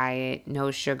my diet,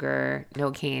 no sugar, no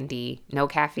candy, no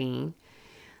caffeine,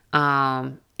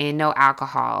 and no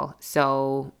alcohol.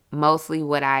 So mostly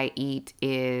what I eat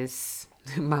is,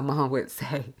 my mom would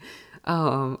say,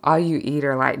 all you eat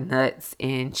are like nuts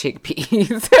and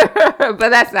chickpeas. But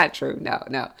that's not true.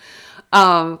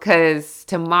 No. Cause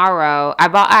tomorrow I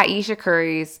bought Aisha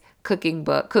Curry's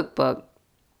cookbook.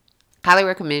 Highly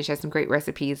recommend. She has some great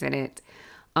recipes in it.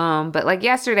 But like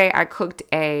yesterday I cooked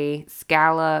a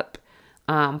scallop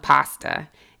pasta,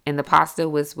 and the pasta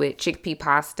was with chickpea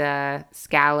pasta,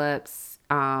 scallops,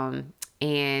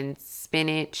 and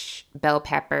spinach, bell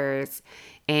peppers.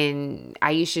 And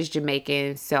Aisha's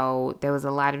Jamaican, so there was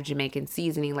a lot of Jamaican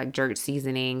seasoning, like jerk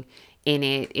seasoning in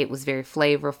it. It was very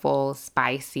flavorful,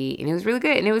 spicy, and it was really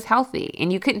good, and it was healthy,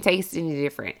 and you couldn't taste any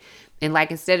different. And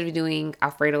like, instead of doing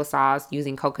Alfredo sauce,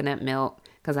 using coconut milk,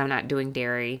 because I'm not doing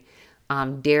dairy.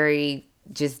 Dairy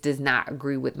just does not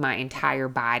agree with my entire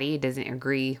body. It doesn't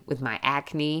agree with my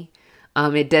acne.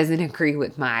 It doesn't agree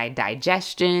with my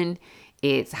digestion.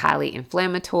 It's highly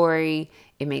inflammatory.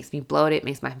 It makes me bloated. It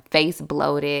makes my face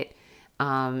bloated.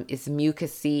 It's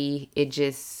mucousy. It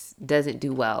just doesn't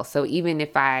do well. So even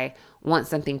if I want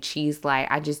something cheese-like,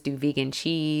 I just do vegan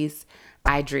cheese.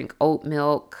 I drink oat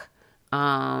milk.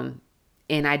 And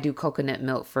I do coconut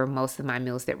milk for most of my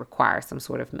meals that require some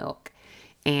sort of milk.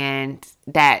 And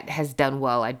that has done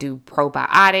well. I do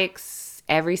probiotics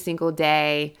every single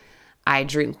day. I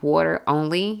drink water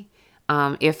only.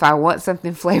 If I want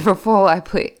something flavorful, I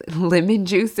put lemon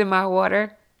juice in my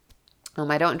water.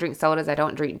 I don't drink sodas. I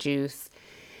don't drink juice.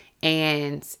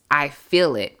 And I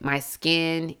feel it. My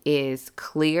skin is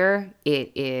clear.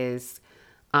 It is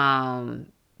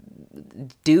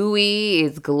dewy.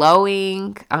 It's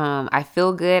glowing. I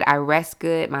feel good. I rest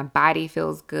good. My body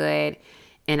feels good.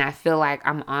 And I feel like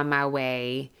I'm on my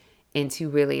way into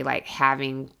really like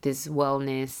having this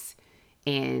wellness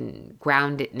and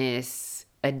groundedness,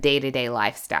 a day-to-day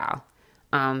lifestyle,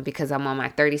 because I'm on my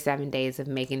 37 days of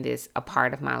making this a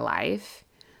part of my life.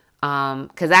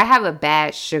 Because I have a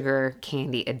bad sugar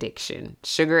candy addiction.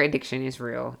 Sugar addiction is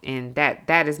real, and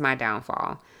that is my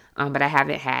downfall. But I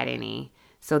haven't had any,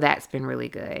 so that's been really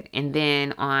good. And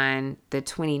then on the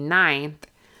 29th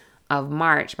of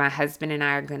March, my husband and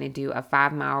I are going to do a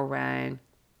 5-mile run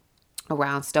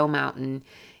around Stone Mountain,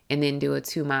 and then do a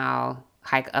 2-mile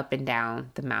hike up and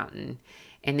down the mountain,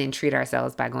 and then treat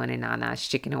ourselves by going to Nana's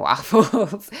Chicken and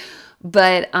Waffles.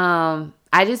 But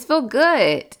I just feel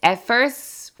good. At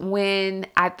first, when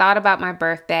I thought about my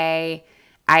birthday,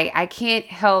 I can't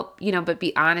help, but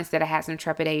be honest that I had some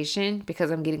trepidation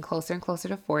because I'm getting closer and closer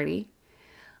to 40.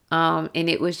 And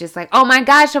it was just like, oh my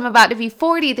gosh, I'm about to be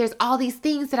 40. There's all these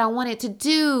things that I wanted to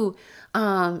do.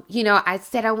 I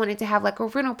said I wanted to have like a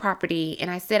rental property, and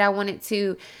I said I wanted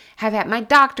to have had my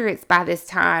doctorates by this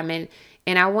time.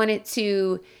 And I wanted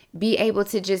to be able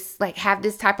to just like have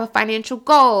this type of financial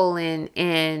goal.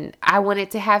 And I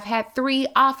wanted to have had 3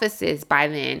 offices by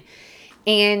then.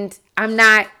 And I'm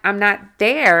not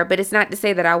there, but it's not to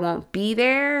say that I won't be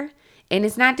there. And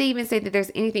it's not to even say that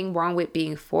there's anything wrong with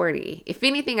being 40. If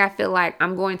anything, I feel like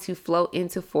I'm going to float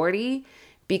into 40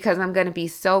 because I'm going to be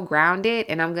so grounded,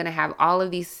 and I'm going to have all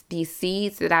of these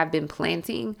seeds that I've been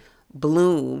planting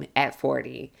bloom at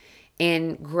 40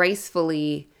 and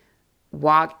gracefully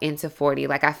walk into 40.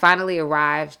 Like I finally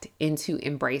arrived into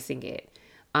embracing it.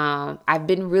 I've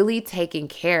been really taking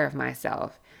care of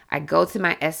myself. I go to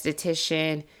my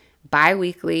esthetician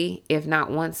bi-weekly, if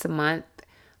not once a month.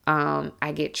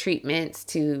 I get treatments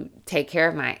to take care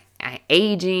of my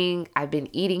aging. I've been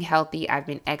eating healthy. I've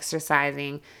been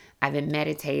exercising. I've been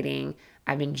meditating.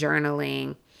 I've been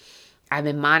journaling. I've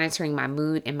been monitoring my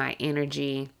mood and my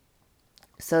energy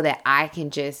so that I can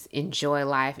just enjoy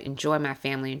life, enjoy my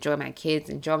family, enjoy my kids,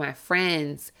 enjoy my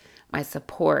friends, my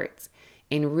support,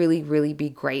 and really, really be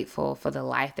grateful for the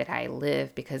life that I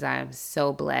live, because I am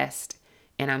so blessed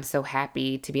and I'm so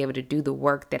happy to be able to do the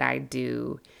work that I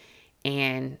do.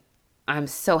 And I'm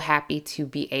so happy to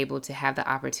be able to have the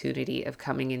opportunity of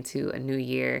coming into a new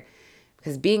year,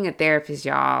 because being a therapist,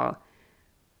 y'all,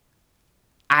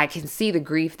 I can see the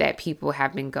grief that people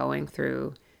have been going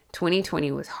through.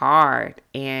 2020 was hard,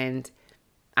 and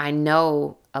I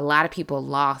know a lot of people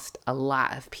lost a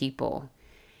lot of people,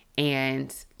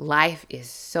 and life is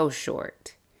so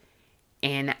short.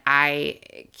 And I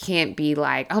can't be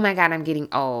like, oh my God, I'm getting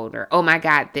old, or oh my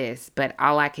God, this. But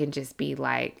all I can just be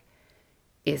like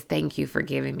is thank you for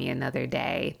giving me another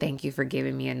day. Thank you for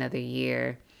giving me another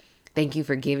year. Thank you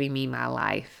for giving me my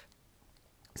life.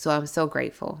 So I'm so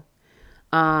grateful.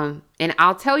 And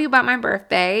I'll tell you about my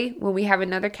birthday when we have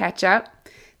another catch up,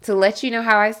 to let you know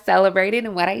how I celebrated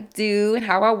and what I do and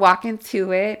how I walk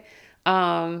into it.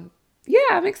 I'm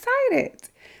excited.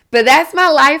 But that's my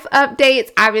life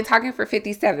updates. I've been talking for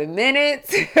 57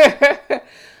 minutes.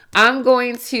 I'm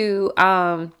going to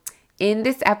end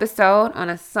this episode on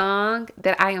a song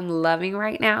that I am loving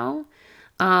right now.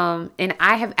 And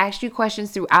I have asked you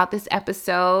questions throughout this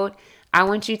episode. I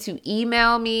want you to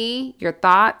email me your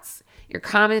thoughts, your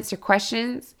comments, your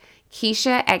questions.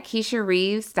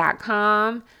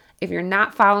 Keisha@KeishaReeves.com. If you're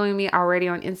not following me already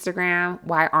on Instagram,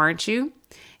 why aren't you?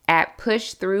 At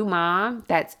Push Through Mom.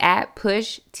 That's at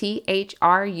Push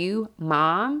THRU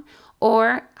Mom.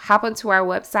 Or hop onto our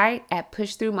website at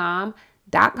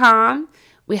pushthroughmom.com.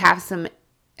 I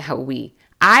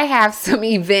have some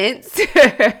events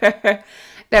that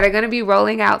are going to be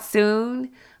rolling out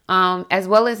soon, as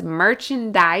well as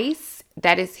merchandise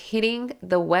that is hitting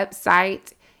the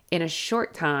website in a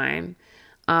short time.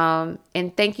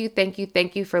 And thank you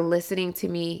for listening to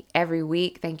me every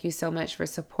week. Thank you so much for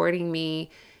supporting me.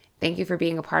 Thank you for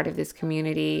being a part of this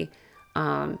community.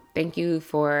 Thank you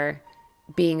for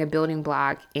being a building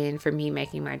block in for me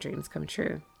making my dreams come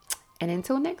true. And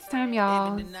until next time,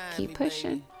 y'all, keep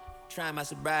pushing. Trying my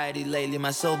sobriety lately,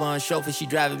 my sober on chauffeur, she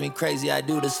driving me crazy. I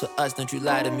do this for us, don't you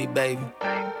lie to me, baby.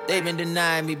 They've been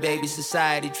denying me, baby,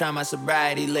 society. Trying my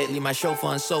sobriety lately, my chauffeur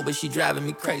on sober, she driving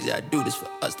me crazy. I do this for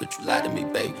us, don't you lie to me,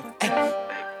 baby. Ay.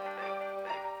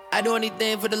 I do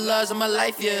anything for the loves of my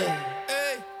life, yeah.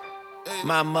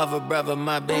 My mother, brother,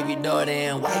 my baby daughter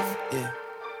and wife, yeah.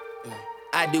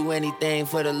 I do anything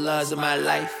for the loves of my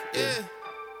life, yeah.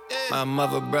 My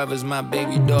mother, brothers, my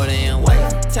baby daughter and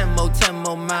wife. 10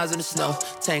 more miles in the snow.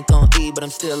 Tank on E, but I'm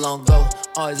still on go.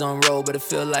 Always on road, but it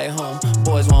feel like home.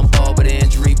 Boys want ball, but they're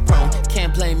injury prone.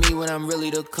 Can't play me when I'm really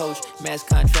the coach. Mass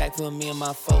contract for me and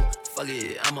my folk. Fuck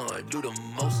it, I'ma do the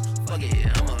most. Fuck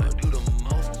it, I'ma do the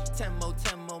most. 10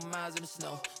 more miles in the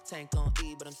snow. Tank on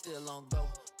E, but I'm still on go.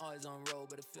 Always on road,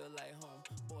 but it feel like home.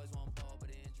 Boys want ball, but